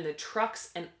lights and the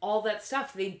trucks and all that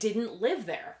stuff. They didn't live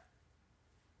there.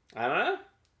 I don't know.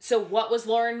 So what was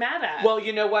Lauren mad at? Well,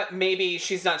 you know what? Maybe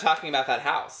she's not talking about that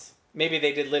house. Maybe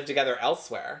they did live together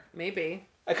elsewhere. Maybe.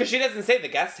 Because she doesn't say the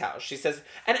guest house. She says...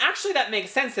 And actually that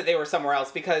makes sense that they were somewhere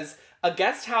else because a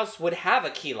guest house would have a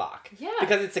key lock. Yeah.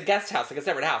 Because it's a guest house, like a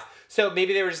separate house. So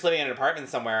maybe they were just living in an apartment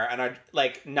somewhere and are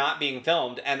like not being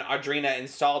filmed, and Audrina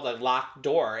installed a locked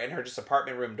door in her just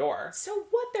apartment room door. So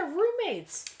what? They're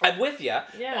roommates. I'm with you.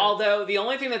 Yeah. Although the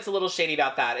only thing that's a little shady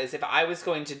about that is if I was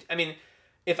going to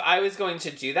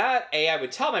do that, I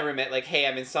would tell my roommate, like, hey,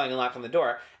 I'm installing a lock on the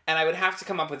door. And I would have to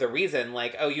come up with a reason,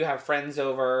 like, oh, you have friends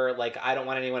over, like, I don't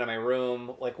want anyone in my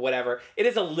room, like, whatever. It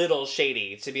is a little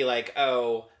shady to be like,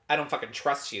 oh, I don't fucking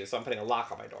trust you, so I'm putting a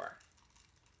lock on my door.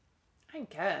 I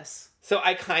guess. So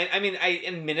I'm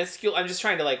just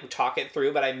trying to, like, talk it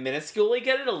through, but I minusculely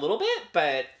get it a little bit,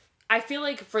 but... I feel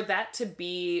like for that to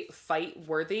be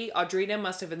fight-worthy, Audrina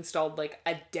must have installed, like,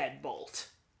 a deadbolt.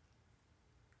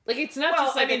 Like, it's not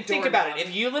just, like, think about it.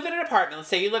 If you live in an apartment, let's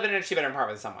say you live in a two-bedroom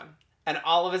apartment with someone, and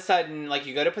all of a sudden, like,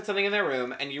 you go to put something in their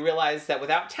room, and you realize that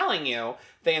without telling you,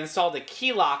 they installed a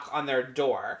key lock on their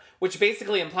door, which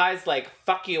basically implies, like,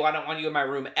 fuck you, I don't want you in my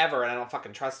room ever, and I don't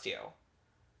fucking trust you.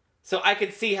 So I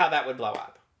could see how that would blow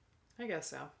up. I guess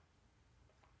so.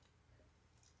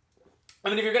 I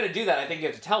mean, if you're going to do that, I think you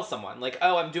have to tell someone. Like,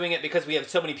 oh, I'm doing it because we have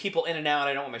so many people in and out,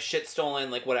 I don't want my shit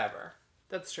stolen, like, whatever.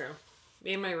 That's true.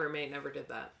 Me and my roommate never did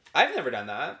that. I've never done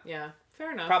that. Yeah,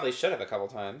 fair enough. Probably should have a couple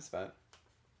times, but...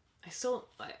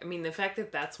 I mean, the fact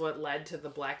that that's what led to the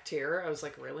black tear, I was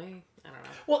like, really? I don't know.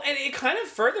 Well, and it kind of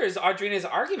furthers Audrina's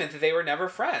argument that they were never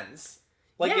friends.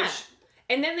 Like, yeah.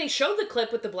 And then they show the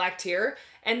clip with the black tear,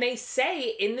 and they say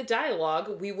in the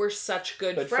dialogue, we were such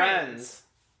good friends.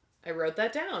 I wrote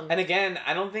that down. And again,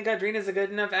 I don't think Audrina's a good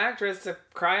enough actress to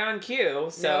cry on cue,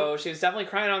 so She was definitely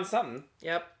crying on something.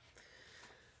 Yep.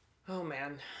 Oh,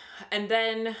 man. And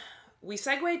then we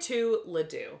segue to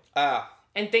Ledoux.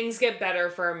 And things get better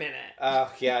for a minute.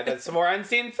 Oh, yeah, that's some more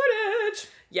unseen footage.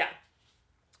 Yeah.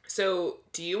 So,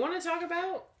 do you want to talk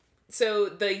about... So,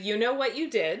 the You Know What You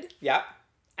Did... Yep.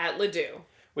 At Ledoux.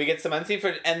 We get some unseen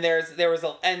footage, and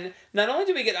and not only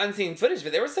do we get unseen footage,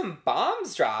 but there were some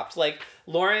bombs dropped. Like,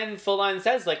 Lauren full on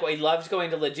says, like, we loved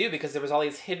going to Ledoux because there was all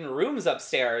these hidden rooms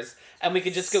upstairs, and we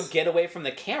could just go get away from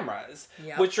the cameras.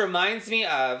 Yep. Which reminds me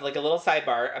of, like, a little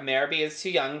sidebar. Ameriby is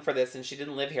too young for this, and she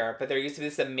didn't live here, but there used to be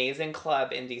this amazing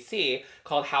club in DC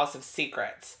called House of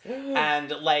Secrets. And,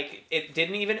 like, it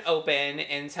didn't even open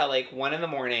until, like, 1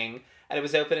 a.m, and it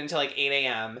was open until, like, 8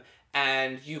 a.m.,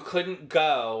 and you couldn't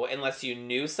go unless you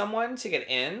knew someone to get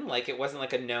in. Like, it wasn't,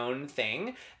 like, a known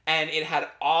thing. And it had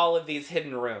all of these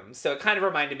hidden rooms. So it kind of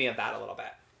reminded me of that a little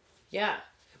bit. Yeah.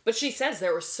 But she says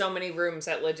there were so many rooms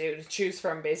at Ledoux to choose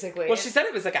from, basically. Well, she said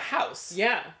it was like a house.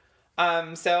 Yeah.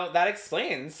 So that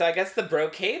explains. So I guess the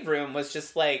brocade room was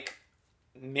just, like,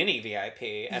 mini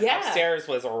VIP. And upstairs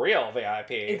was a real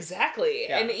VIP. Exactly.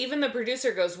 Yeah. And even the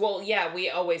producer goes, well, yeah, we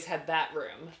always had that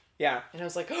room. Yeah. And I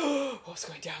was like, oh, what's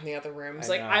going down the other rooms?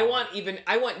 I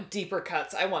want deeper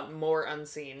cuts. I want more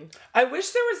unseen. I wish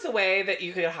there was a way that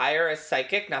you could hire a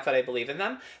psychic, not that I believe in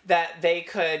them, that they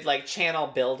could, like, channel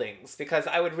buildings. Because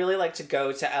I would really like to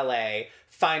go to LA,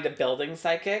 find a building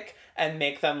psychic, and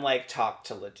make them, like, talk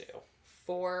to Ledoux.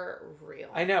 For real.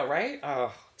 I know, right?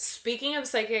 Oh. Speaking of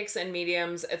psychics and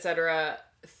mediums, etc.,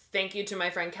 Thank you to my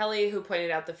friend Kelly, who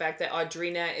pointed out the fact that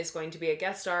Audrina is going to be a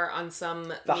guest star on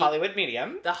The Hollywood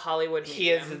Medium. The Hollywood Medium. He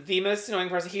is the most annoying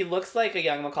person. He looks like a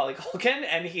young Macaulay Culkin,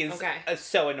 and he's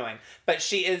so annoying. But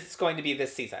she is going to be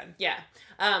this season. Yeah.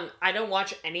 I don't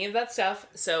watch any of that stuff,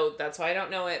 so that's why I don't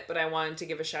know it, but I wanted to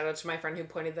give a shout out to my friend who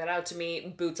pointed that out to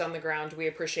me. Boots on the ground. We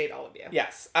appreciate all of you.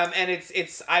 Yes. And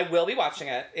it's I will be watching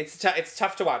it. It's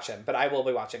tough to watch him, but I will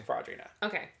be watching for Audrina.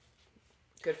 Okay.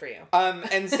 Good for you.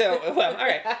 And so, well, all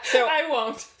right. So I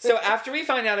won't. So after we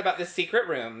find out about the secret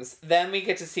rooms, then we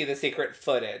get to see the secret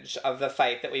footage of the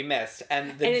fight that we missed.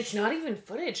 And it's not even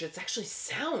footage. It's actually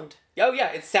sound. Oh,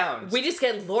 yeah. It's sound. We just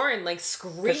get Lauren, like,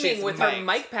 screaming with her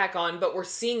mic pack on, but we're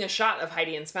seeing a shot of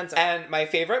Heidi and Spencer. And my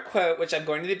favorite quote, which I'm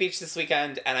going to the beach this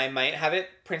weekend, and I might have it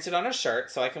printed on a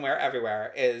shirt so I can wear it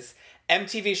everywhere, is,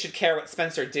 MTV should care what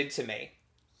Spencer did to me.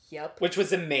 Yep. Which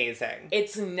was amazing.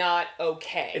 It's not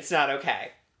okay. It's not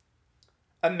okay.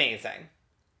 Amazing.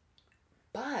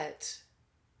 But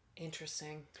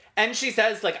interesting. And she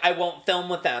says, like, I won't film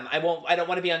with them. I don't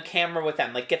want to be on camera with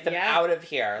them. Like, get them out of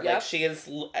here. Like, she is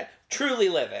truly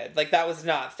livid. Like, that was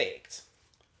not faked.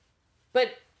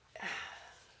 But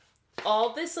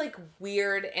all this, like,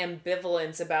 weird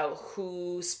ambivalence about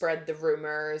who spread the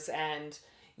rumors and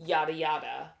yada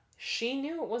yada. She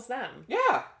knew it was them.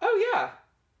 Yeah. Oh, yeah.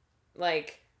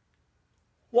 Like...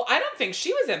 Well, I don't think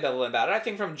she was ambivalent about it. I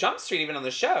think from Jump Street, even on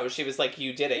the show, she was like,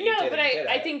 you did it, you did it, you did it.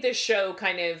 I think the show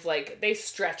kind of, like, they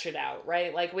stretch it out,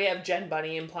 right? Like, we have Jen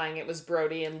Bunny implying it was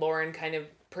Brody and Lauren kind of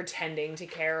pretending to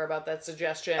care about that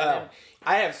suggestion. Oh, and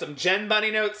I have some Jen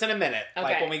Bunny notes in a minute,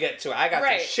 like when we get to it. I got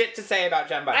some shit to say about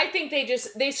Jen Bunny. I think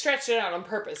they stretched it out on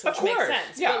purpose, which makes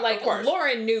sense. Yeah, but, like,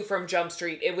 Lauren knew from Jump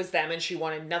Street it was them and she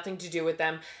wanted nothing to do with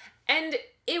them. And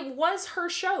it was her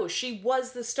show. She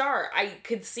was the star. I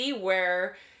could see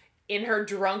where... in her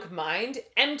drunk mind,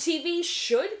 MTV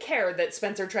should care that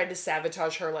Spencer tried to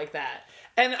sabotage her like that.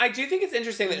 And I do think it's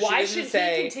interesting that why she didn't should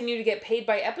say... he continue to get paid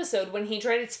by episode when he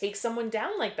tried to take someone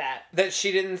down like that? That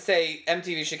she didn't say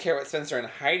MTV should care what Spencer and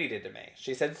Heidi did to me.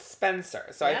 She said Spencer.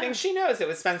 So I think she knows it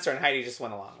was Spencer and Heidi just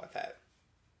went along with it.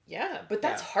 Yeah, but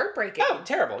that's heartbreaking. Oh,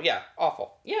 terrible. Yeah,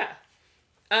 awful. Yeah.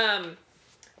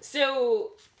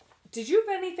 So... did you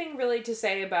have anything really to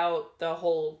say about the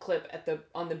whole clip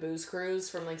on the booze cruise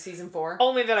from like season 4?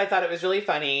 Only that I thought it was really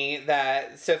funny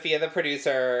that Sophia, the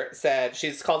producer, said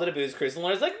she's called it a booze cruise. And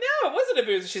Laura's like, no, it wasn't a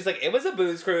booze. She's like, it was a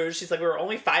booze cruise. She's like, we were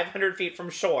only 500 feet from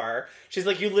shore. She's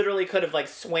like, you literally could have like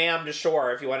swam to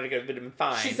shore if you wanted to go, it would have been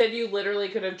fine. She said you literally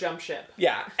could have jumped ship.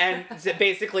 Yeah. And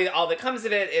basically all that comes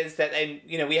of it is that, and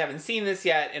you know, we haven't seen this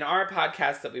yet in our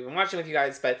podcast that we've been watching with you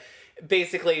guys, but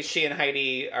basically she and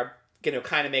Heidi are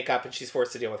kind of make up and she's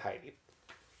forced to deal with Heidi.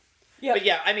 Yeah. But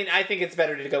yeah, I mean, I think it's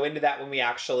better to go into that when we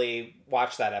actually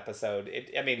watch that episode.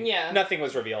 Nothing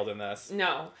was revealed in this.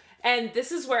 No. And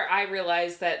this is where I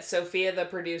realized that Sophia, the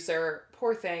producer,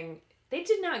 poor thing, they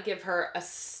did not give her a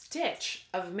stitch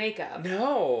of makeup.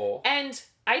 No. And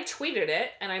I tweeted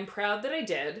it, and I'm proud that I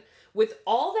did. With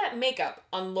all that makeup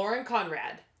on Lauren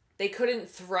Conrad, they couldn't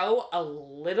throw a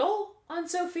little on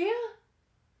Sophia?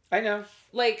 I know.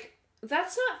 Like...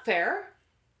 that's not fair.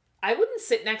 I wouldn't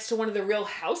sit next to one of the Real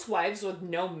Housewives with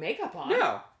no makeup on.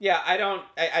 No. Yeah,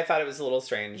 I thought it was a little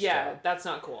strange. Yeah, that's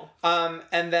not cool.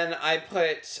 And then I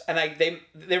put,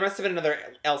 there must have been another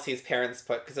Elsie's parents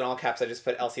put, because in all caps I just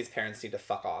put Elsie's parents need to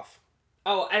fuck off.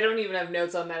 Oh, I don't even have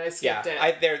notes on that. I skipped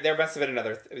it. There must have been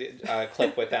another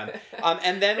clip with them.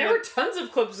 And then there were tons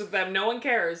of clips with them. No one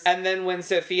cares. And then when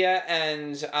Sophia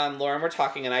and Lauren were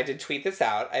talking, and I did tweet this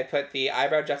out, I put the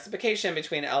eyebrow juxtaposition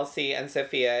between Elsie and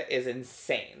Sophia is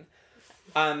insane.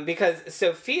 Because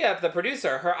Sophia, the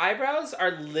producer, her eyebrows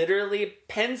are literally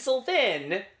pencil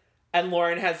thin, and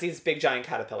Lauren has these big giant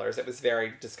caterpillars. It was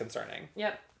very disconcerting.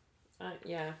 Yep.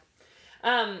 Yeah.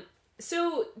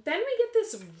 So then we get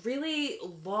this really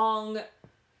long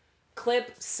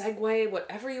clip, segue,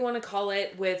 whatever you want to call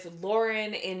it, with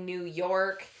Lauren in New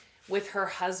York with her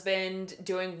husband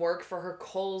doing work for her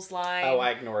Kohl's line. Oh,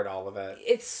 I ignored all of it.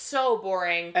 It's so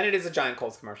boring. And it is a giant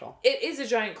Kohl's commercial. It is a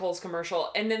giant Kohl's commercial.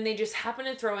 And then they just happen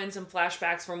to throw in some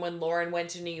flashbacks from when Lauren went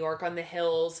to New York on the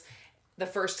hills the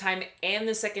first time and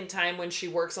the second time when she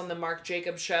works on the Marc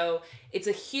Jacobs show. It's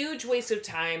a huge waste of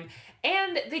time.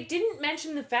 And they didn't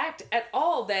mention the fact at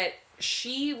all that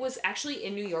she was actually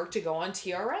in New York to go on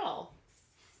TRL.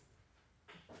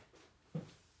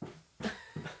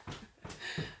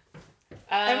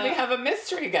 And we have a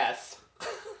mystery guest.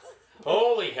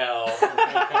 Holy hell.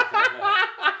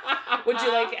 Would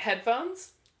you like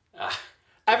headphones?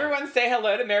 Everyone say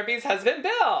hello to Mayor B's husband,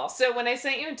 Bill. So when I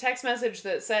sent you a text message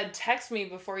that said, text me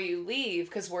before you leave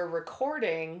because we're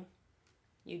recording,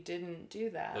 You didn't do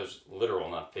that. That was literal,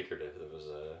 not figurative. It was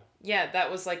a... Yeah,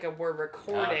 that was like we're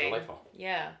recording. delightful.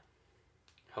 Yeah.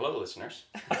 Hello, listeners.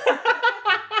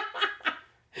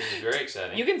 This is very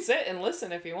exciting. You can sit and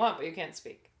listen if you want, but you can't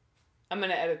speak. I'm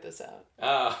going to edit this out.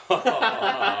 Oh,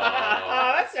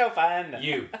 that's so fun.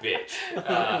 You bitch.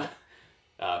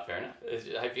 Fair enough.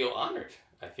 I feel honored.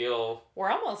 I feel... We're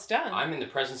almost done. I'm in the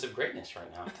presence of greatness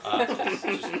right now.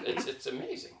 It's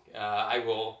amazing. I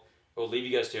will leave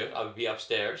you guys to it. I'll be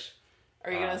upstairs.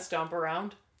 Are you going to stomp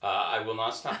around? I will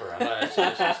not stomp around. I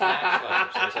some snacks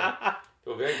upstairs. I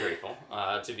feel very grateful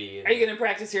to be... Are you going to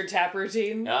practice your tap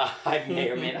routine? I may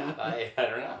or may not. I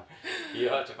don't know.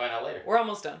 You'll have to find out later. We're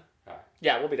almost done. All right.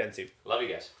 Yeah, we'll be done soon. Love you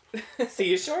guys. See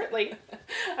you shortly.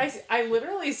 I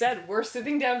literally said, we're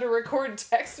sitting down to record.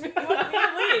 Text me when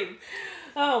you leave.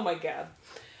 Oh my God.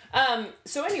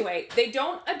 So anyway, they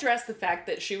don't address the fact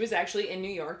that she was actually in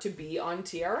New York to be on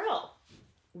TRL.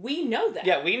 We know that.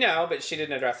 Yeah, we know, but she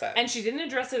didn't address that. And she didn't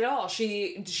address it at all.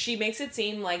 She makes it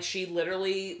seem like she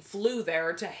literally flew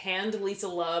there to hand Lisa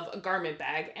Love a garment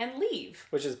bag and leave.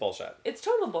 Which is bullshit. It's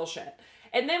total bullshit.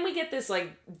 And then we get this,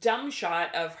 like, dumb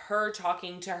shot of her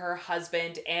talking to her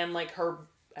husband and, like, her,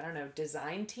 I don't know,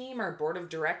 design team or board of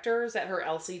directors at her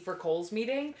Elsie for Kohl's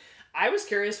meeting. I was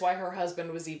curious why her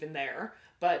husband was even there,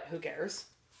 but who cares?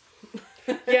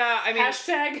 Yeah, I mean...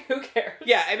 Hashtag, who cares?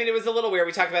 Yeah, I mean, it was a little weird.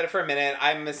 We talked about it for a minute.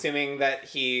 I'm assuming that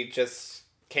he just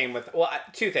came with... Well,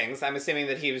 two things. I'm assuming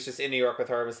that he was just in New York with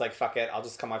her and was like, fuck it, I'll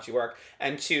just come watch you work.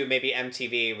 And two, maybe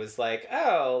MTV was like,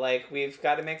 oh, like, we've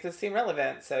got to make this seem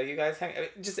relevant, so you guys hang...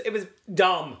 It was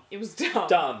dumb. It was dumb.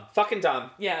 Dumb. Fucking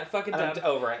dumb. Yeah, fucking dumb. I'm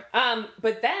over it.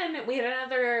 But then we had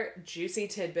another juicy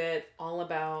tidbit all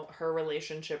about her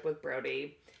relationship with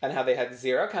Brody. And how they had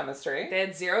zero chemistry. They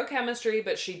had zero chemistry,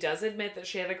 but she does admit that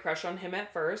she had a crush on him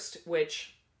at first,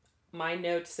 which my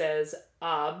note says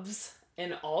obs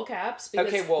in all caps, because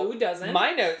okay, well, who doesn't?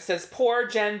 My note says poor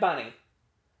Jen Bunny.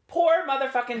 Poor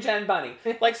motherfucking Jen Bunny.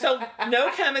 Like, so, no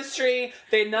chemistry,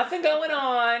 they had nothing going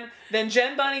on, then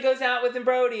Jen Bunny goes out with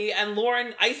Brody, and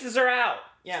Lauren ices her out.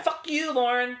 Yeah. Fuck you,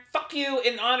 Lauren. Fuck you,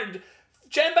 in honor...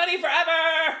 Jen Bunny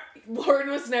forever! Lauren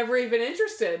was never even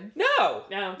interested. No.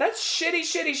 No. That's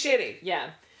shitty. Yeah.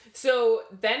 So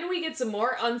then we get some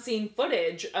more unseen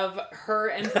footage of her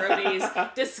and Brody's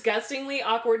disgustingly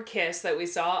awkward kiss that we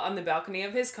saw on the balcony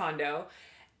of his condo.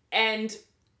 And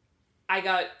I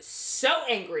got so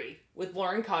angry with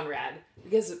Lauren Conrad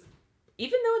because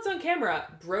even though it's on camera,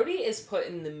 Brody is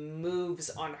putting the moves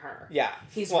on her. Yeah.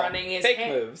 He's running his fake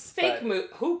moves. Fake move.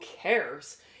 Who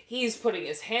cares? He's putting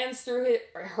his hands through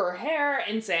her hair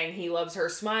and saying he loves her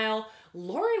smile.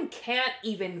 Lauren can't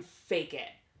even fake it.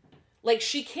 Like,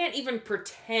 she can't even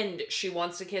pretend she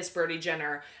wants to kiss Brody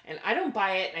Jenner. And I don't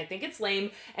buy it, and I think it's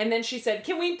lame. And then she said,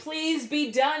 can we please be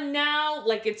done now?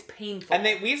 Like, it's painful.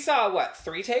 And we saw, what,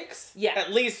 3 takes? Yeah.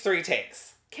 At least 3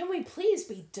 takes. Can we please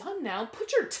be done now?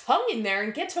 Put your tongue in there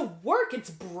and get to work. It's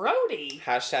Brody.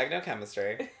 Hashtag no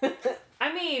chemistry.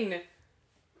 I mean...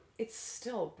 It's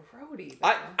still Brody,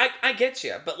 though. I get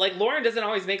you, but, like, Lauren doesn't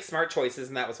always make smart choices,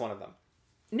 and that was one of them.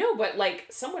 No, but, like,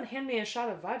 someone hand me a shot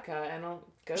of vodka, and I'll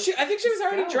go. I think she was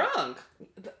already drunk.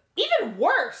 Even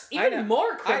worse. Even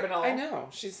more criminal. I know.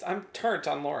 I'm turned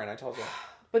on Lauren, I told you.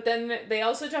 But then they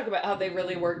also talk about how they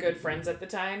really were good friends at the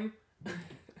time. Oh,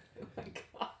 my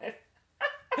God.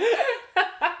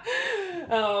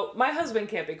 Oh, my husband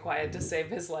can't be quiet to save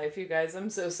his life, you guys. I'm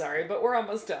so sorry, but we're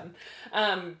almost done.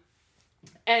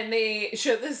 And they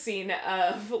show this scene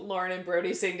of Lauren and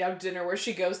Brody sitting down at dinner where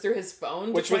she goes through his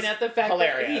phone to point out the fact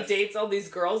that he dates all these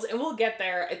girls. And we'll get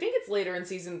there. I think it's later in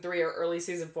season 3 or early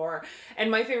season 4.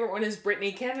 And my favorite one is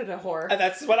Brittany Canada Whore.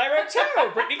 That's what I wrote too.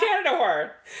 Brittany Canada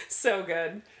Whore. So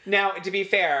good. Now, to be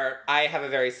fair, I have a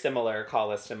very similar call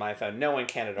list in my phone. No one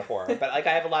Canada Whore. But, like,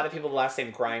 I have a lot of people with the last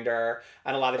name Grinder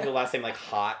and a lot of people with the last name, like,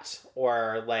 Hot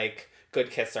or, like, Good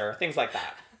Kisser. Things like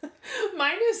that.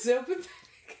 Mine is so pathetic.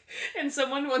 And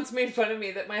someone once made fun of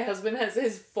me that my husband has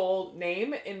his full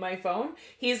name in my phone.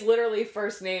 He's literally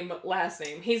first name, last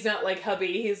name. He's not like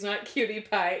hubby. He's not cutie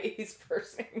pie. He's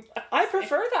first name, last I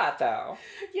prefer that, though.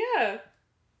 Yeah.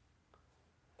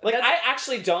 Like, I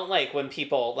actually don't like when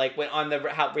people, like, when on the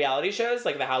reality shows,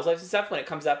 like the Housewives and stuff, when it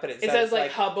comes up and it says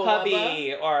like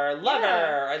hubby or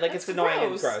lover, or like it's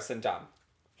annoying and gross and dumb.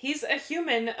 He's a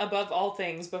human above all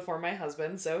things before my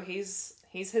husband, so he's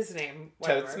his name.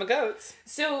 Whatever. Totes my goats.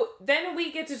 So then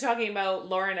we get to talking about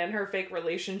Lauren and her fake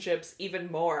relationships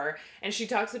even more. And she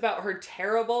talks about her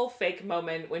terrible fake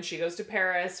moment when she goes to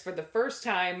Paris for the first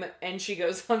time and she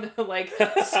goes on the, like,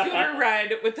 scooter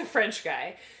ride with the French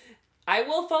guy. I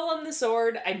will fall on the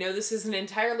sword. I know this isn't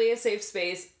entirely a safe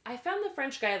space. I found the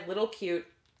French guy a little cute.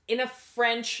 in a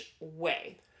French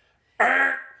way.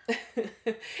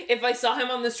 If I saw him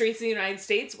on the streets of the United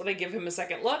States, would I give him a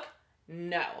second look?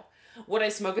 No. Would I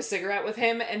smoke a cigarette with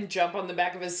him and jump on the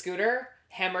back of his scooter,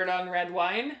 hammered on red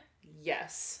wine?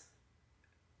 Yes.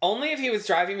 Only if he was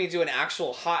driving me to an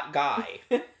actual hot guy.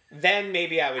 Then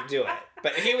maybe I would do it.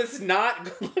 But he was not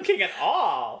good looking at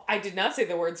all. I did not say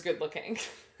the words good looking.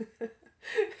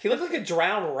 He looked like a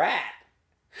drowned rat.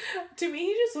 To me,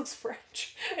 he just looks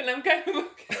French. And I'm kind of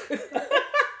okay.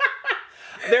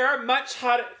 There are much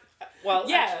hotter... Well,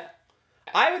 yeah. actually,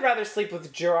 I would rather sleep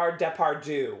with Gerard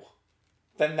Depardieu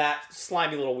than that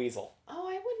slimy little weasel. Oh,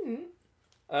 I wouldn't.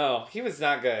 Oh, he was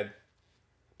not good.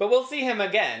 But we'll see him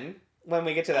again when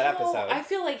we get to that episode. I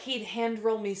feel like he'd hand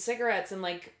roll me cigarettes and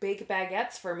like bake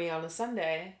baguettes for me on a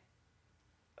Sunday.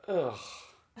 Ugh.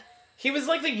 He was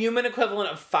like the human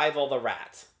equivalent of Fievel the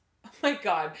rat. Oh my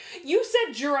god. You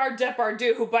said Gerard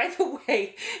Depardieu, who, by the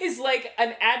way, is like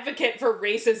an advocate for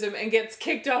racism and gets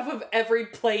kicked off of every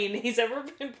plane he's ever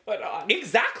been put on.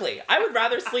 Exactly. I would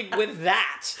rather sleep with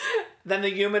that than the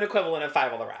human equivalent of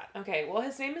Fievel the rat. Okay, well,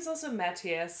 his name is also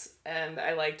Matthias, and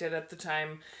I liked it at the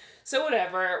time. So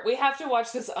whatever, we have to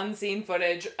watch this unseen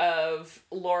footage of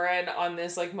Lauren on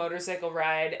this like motorcycle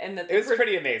ride, and It was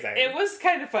pretty amazing. It was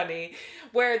kind of funny,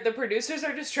 where the producers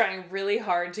are just trying really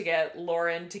hard to get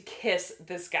Lauren to kiss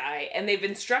this guy, and they've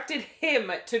instructed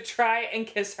him to try and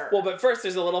kiss her. Well, but first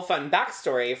there's a little fun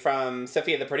backstory from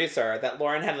Sophia, the producer, that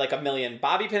Lauren had like a million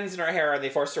bobby pins in her hair, and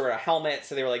they forced her a helmet,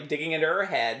 so they were like digging into her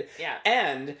head. Yeah.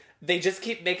 And they just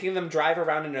keep making them drive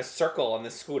around in a circle on the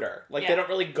scooter. Like, they don't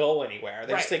really go anywhere.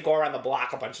 They just go around the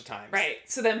block a bunch of times. Right.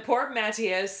 So then poor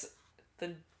Matthias,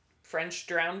 the French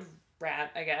drowned rat,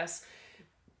 I guess,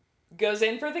 goes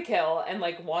in for the kill and,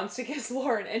 like, wants to kiss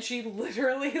Lauren. And she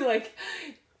literally, like,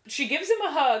 she gives him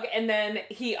a hug, and then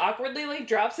he awkwardly, like,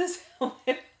 drops his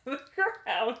helmet on the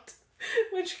ground,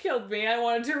 which killed me. I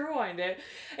wanted to rewind it.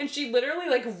 And she literally,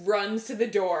 like, runs to the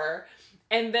door.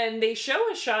 And then they show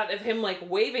a shot of him, like,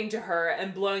 waving to her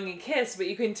and blowing a kiss, but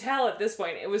you can tell at this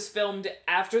point it was filmed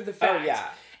after the fact. Oh,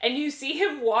 yeah. And you see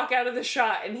him walk out of the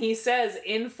shot, and he says,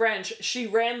 in French, "She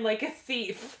ran like a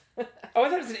thief." Oh, I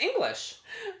thought it was in English.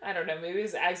 I don't know, maybe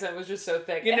his accent was just so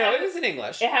thick. You know, it was in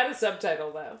English. It had a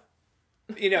subtitle, though.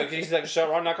 You know, she's like, "She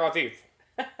ran like a thief."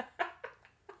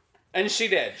 And she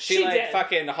did. She like, did.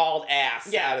 fucking hauled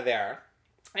ass out of there.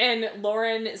 And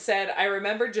Lauren said, "I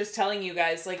remember just telling you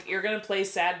guys, like, you're going to play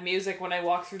sad music when I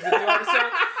walk through the door,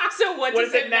 so what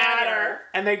does it matter?"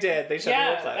 And they did. They showed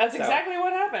the clip. That's exactly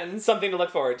what happens. Something to look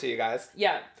forward to, you guys.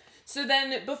 Yeah. So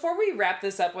then, before we wrap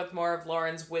this up with more of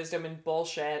Lauren's wisdom and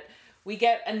bullshit, we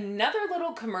get another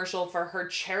little commercial for her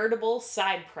charitable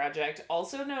side project,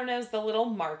 also known as the Little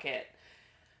Market.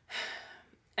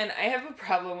 And I have a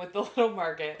problem with the Little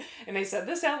Market. And I said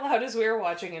this out loud as we were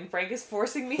watching, and Frank is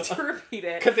forcing me to repeat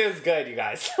it. Because it was good, you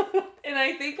guys. And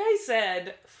I think I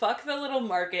said, fuck the Little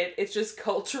Market. It's just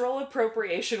cultural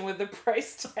appropriation with a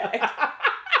price tag.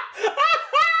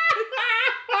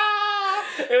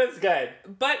 It was good.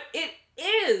 But it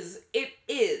is. It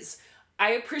is.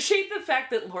 I appreciate the fact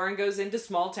that Lauren goes into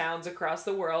small towns across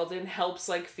the world and helps,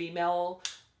 like, female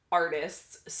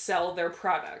artists sell their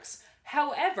products.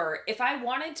 However, if I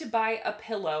wanted to buy a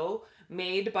pillow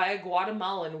made by a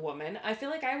Guatemalan woman, I feel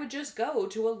like I would just go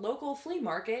to a local flea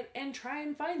market and try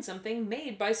and find something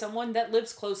made by someone that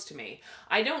lives close to me.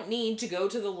 I don't need to go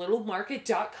to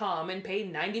thelittlemarket.com and pay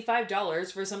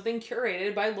 $95 for something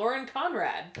curated by Lauren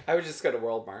Conrad. I would just go to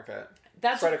World Market.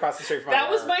 That's right across the street from That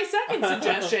was my second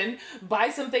suggestion.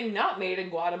 Buy something not made in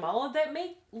Guatemala that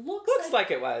looks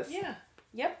like it was. Yeah.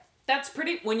 Yep. That's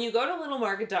pretty... When you go to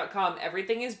littlemarket.com,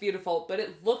 everything is beautiful, but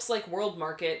it looks like World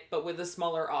Market, but with a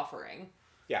smaller offering.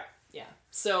 Yeah. Yeah.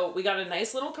 So we got a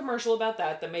nice little commercial about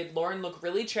that made Lauren look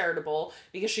really charitable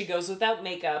because she goes without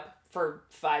makeup for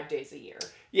 5 days a year.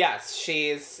 Yes,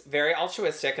 she's very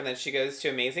altruistic, and then she goes to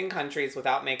amazing countries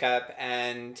without makeup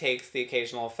and takes the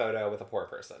occasional photo with a poor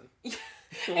person.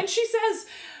 And she says,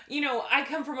 you know, I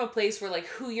come from a place where, like,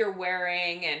 who you're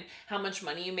wearing and how much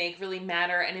money you make really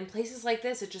matter. And in places like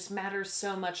this, it just matters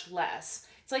so much less.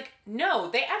 It's like, no,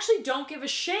 they actually don't give a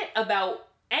shit about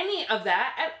any of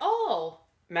that at all.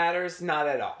 Matters not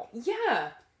at all. Yeah.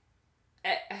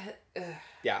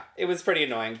 Yeah, it was pretty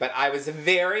annoying, but I was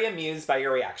very amused by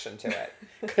your reaction to it.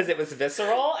 Because it was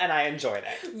visceral, and I enjoyed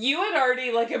it. You had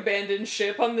already, like, abandoned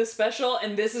ship on this special,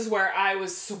 and this is where I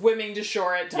was swimming to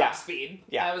shore at top speed.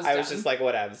 Yeah, I was just like,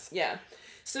 whatevs. Yeah.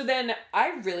 So then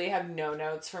I really have no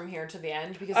notes from here to the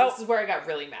end because this is where I got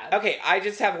really mad. Okay, I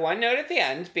just have one note at the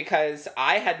end because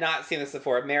I had not seen this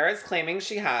before. Mara's claiming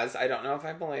she has. I don't know if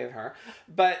I believe her.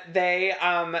 But they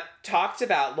Lauren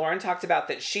talked about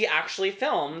that she actually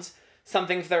filmed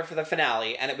something for the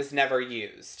finale and it was never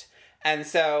used. And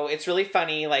so it's really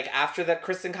funny, like after the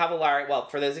Kristen Cavallari, well,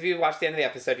 for those of you who watched the end of the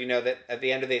episode, you know that at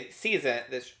the end of the season,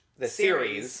 the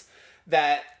series,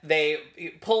 that they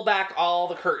pull back all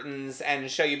the curtains and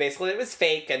show you basically that it was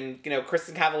fake and, you know,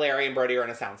 Kristen Cavallari and Brody are on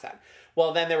a sound set.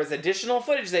 Well, then there was additional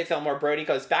footage they filmed where Brody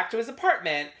goes back to his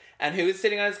apartment and who is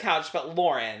sitting on his couch but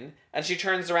Lauren, and she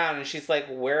turns around and she's like,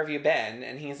 "Where have you been?"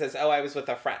 And he says, "Oh, I was with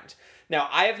a friend." Now,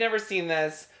 I have never seen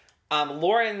this.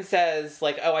 Lauren says,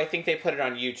 like, "Oh, I think they put it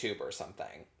on YouTube or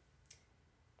something."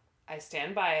 I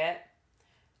stand by it.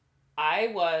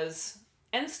 I was,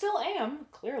 and still am,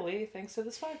 clearly, thanks to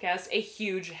this podcast, a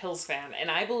huge Hills fan.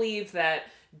 And I believe that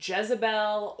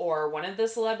Jezebel or one of the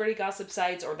celebrity gossip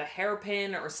sites or the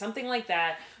Hairpin or something like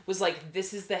that was like,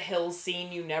 this is the Hills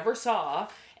scene you never saw.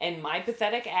 And my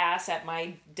pathetic ass at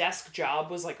my desk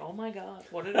job was like, oh my God,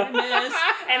 what did I miss?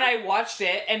 And I watched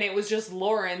it, and it was just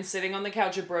Lauren sitting on the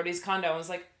couch at Brody's condo. I was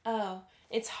like, oh,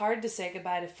 it's hard to say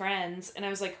goodbye to friends. And I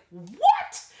was like,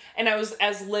 what? And I was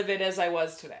as livid as I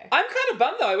was today. I'm kind of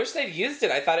bummed, though. I wish they'd used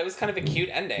it. I thought it was kind of a cute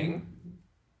ending.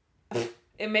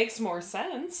 It makes more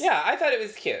sense. Yeah, I thought it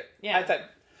was cute. Yeah. I thought...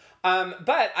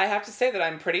 but I have to say that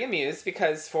I'm pretty amused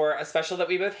because for a special that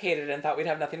we both hated and thought we'd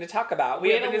have nothing to talk about,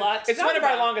 we had a lot to It's talk one of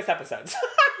our about. longest episodes.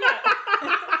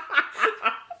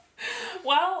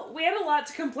 Well, we had a lot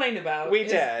to complain about. We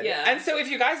did. Yeah. And so if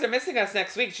you guys are missing us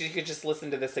next week, you could just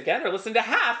listen to this again or listen to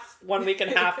half one week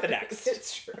and half the next.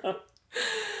 It's true.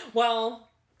 Well,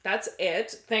 that's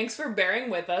it. Thanks for bearing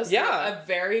with us. Yeah. A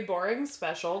very boring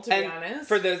special, to be honest.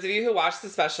 For those of you who watched the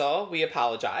special, we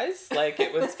apologize. Like,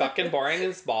 it was fucking boring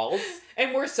as balls.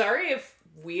 And we're sorry if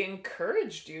we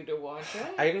encouraged you to watch it.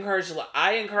 I encourage,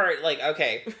 like,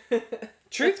 okay.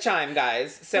 Truth chime,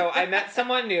 guys. So I met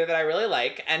someone new that I really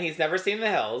like, and he's never seen The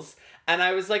Hills. And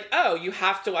I was like, oh, you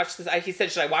have to watch this. He said,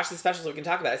 should I watch the special so we can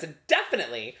talk about it? I said,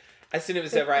 definitely. As soon as it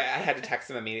was over, I had to text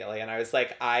him immediately. And I was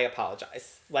like, I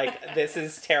apologize. Like, this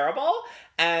is terrible.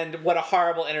 And what a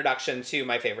horrible introduction to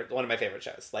one of my favorite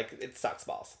shows. Like, it sucks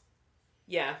balls.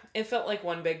 Yeah, it felt like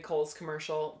one big Kohl's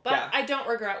commercial. But Yeah. I don't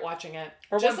regret watching it.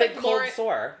 Or Just one big like cold Lauren,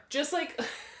 sore. Just like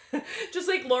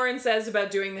Lauren says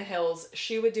about doing The Hills,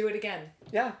 she would do it again.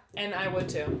 Yeah. And I would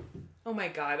too. Oh my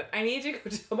God. I need to go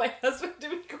tell my husband to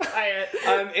be quiet.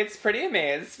 It's pretty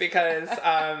amazed because,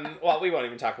 well, we won't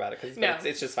even talk about it because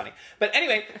it's just funny. But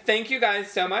anyway, thank you guys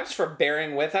so much for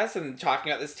bearing with us and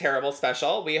talking about this terrible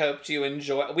special. We hope you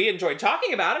enjoy. We enjoyed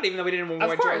talking about it, even though we didn't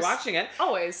enjoy watching it.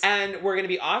 Always. And we're going to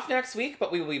be off next week,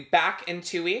 but we will be back in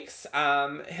 2 weeks.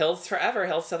 Hills forever.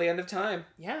 Hills till the end of time.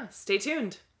 Yeah, stay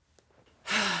tuned.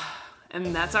 And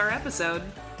that's our episode.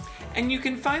 And you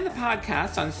can find the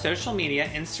podcast on social media,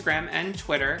 Instagram and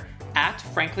Twitter, at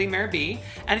FranklyMareB.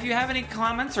 And if you have any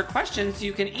comments or questions,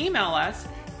 you can email us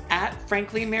at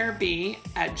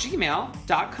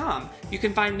franklymareb@gmail.com. You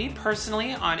can find me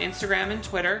personally on Instagram and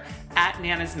Twitter at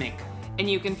NanasMink. And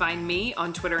you can find me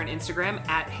on Twitter and Instagram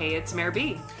at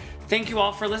HeyIt'sMareB. Thank you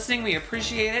all for listening. We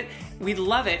appreciate it. We'd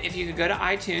love it if you could go to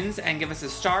iTunes and give us a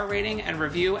star rating and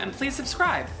review, and please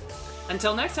subscribe.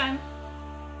 Until next time.